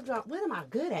 what the fuck? What am I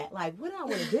good at? Like, what do I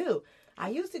want to do? I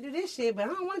used to do this shit, but I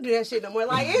don't want to do that shit no more.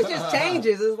 Like, it just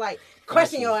changes. It's like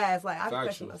question your ass. Like, I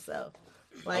question myself.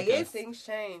 Like, Okay. Things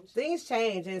change. things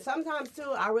change, and sometimes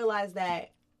too, I realize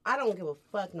that I don't give a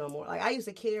fuck no more. Like, I used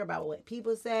to care about what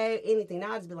people say, anything.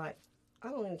 Now I just be like, I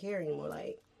don't even care anymore.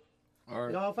 Like, All you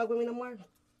right. don't fuck with me no more.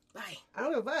 Bye. I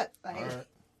don't give a fuck. Like, All right.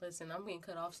 Listen, I'm being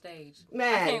cut off stage.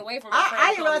 man, I can't wait for my I friend to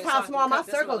didn't call realize me so how I can small my cut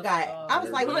this circle motherfucker got. off. I was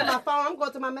like, There looking you at my phone. I'm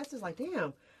going through my messages like,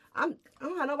 damn, I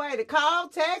don't have nobody to call,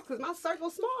 text, because my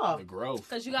circle's small. The growth.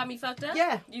 Because you got me fucked up?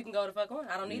 Yeah. You can go to fuck on.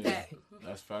 I don't need Yeah. that.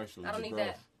 That's factual. I don't The need growth.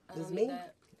 that. I Just don't me. need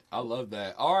that. I love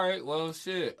that. All right, well,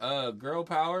 shit. Girl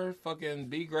power. Fucking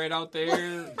be great out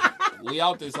there. We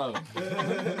out this hoe.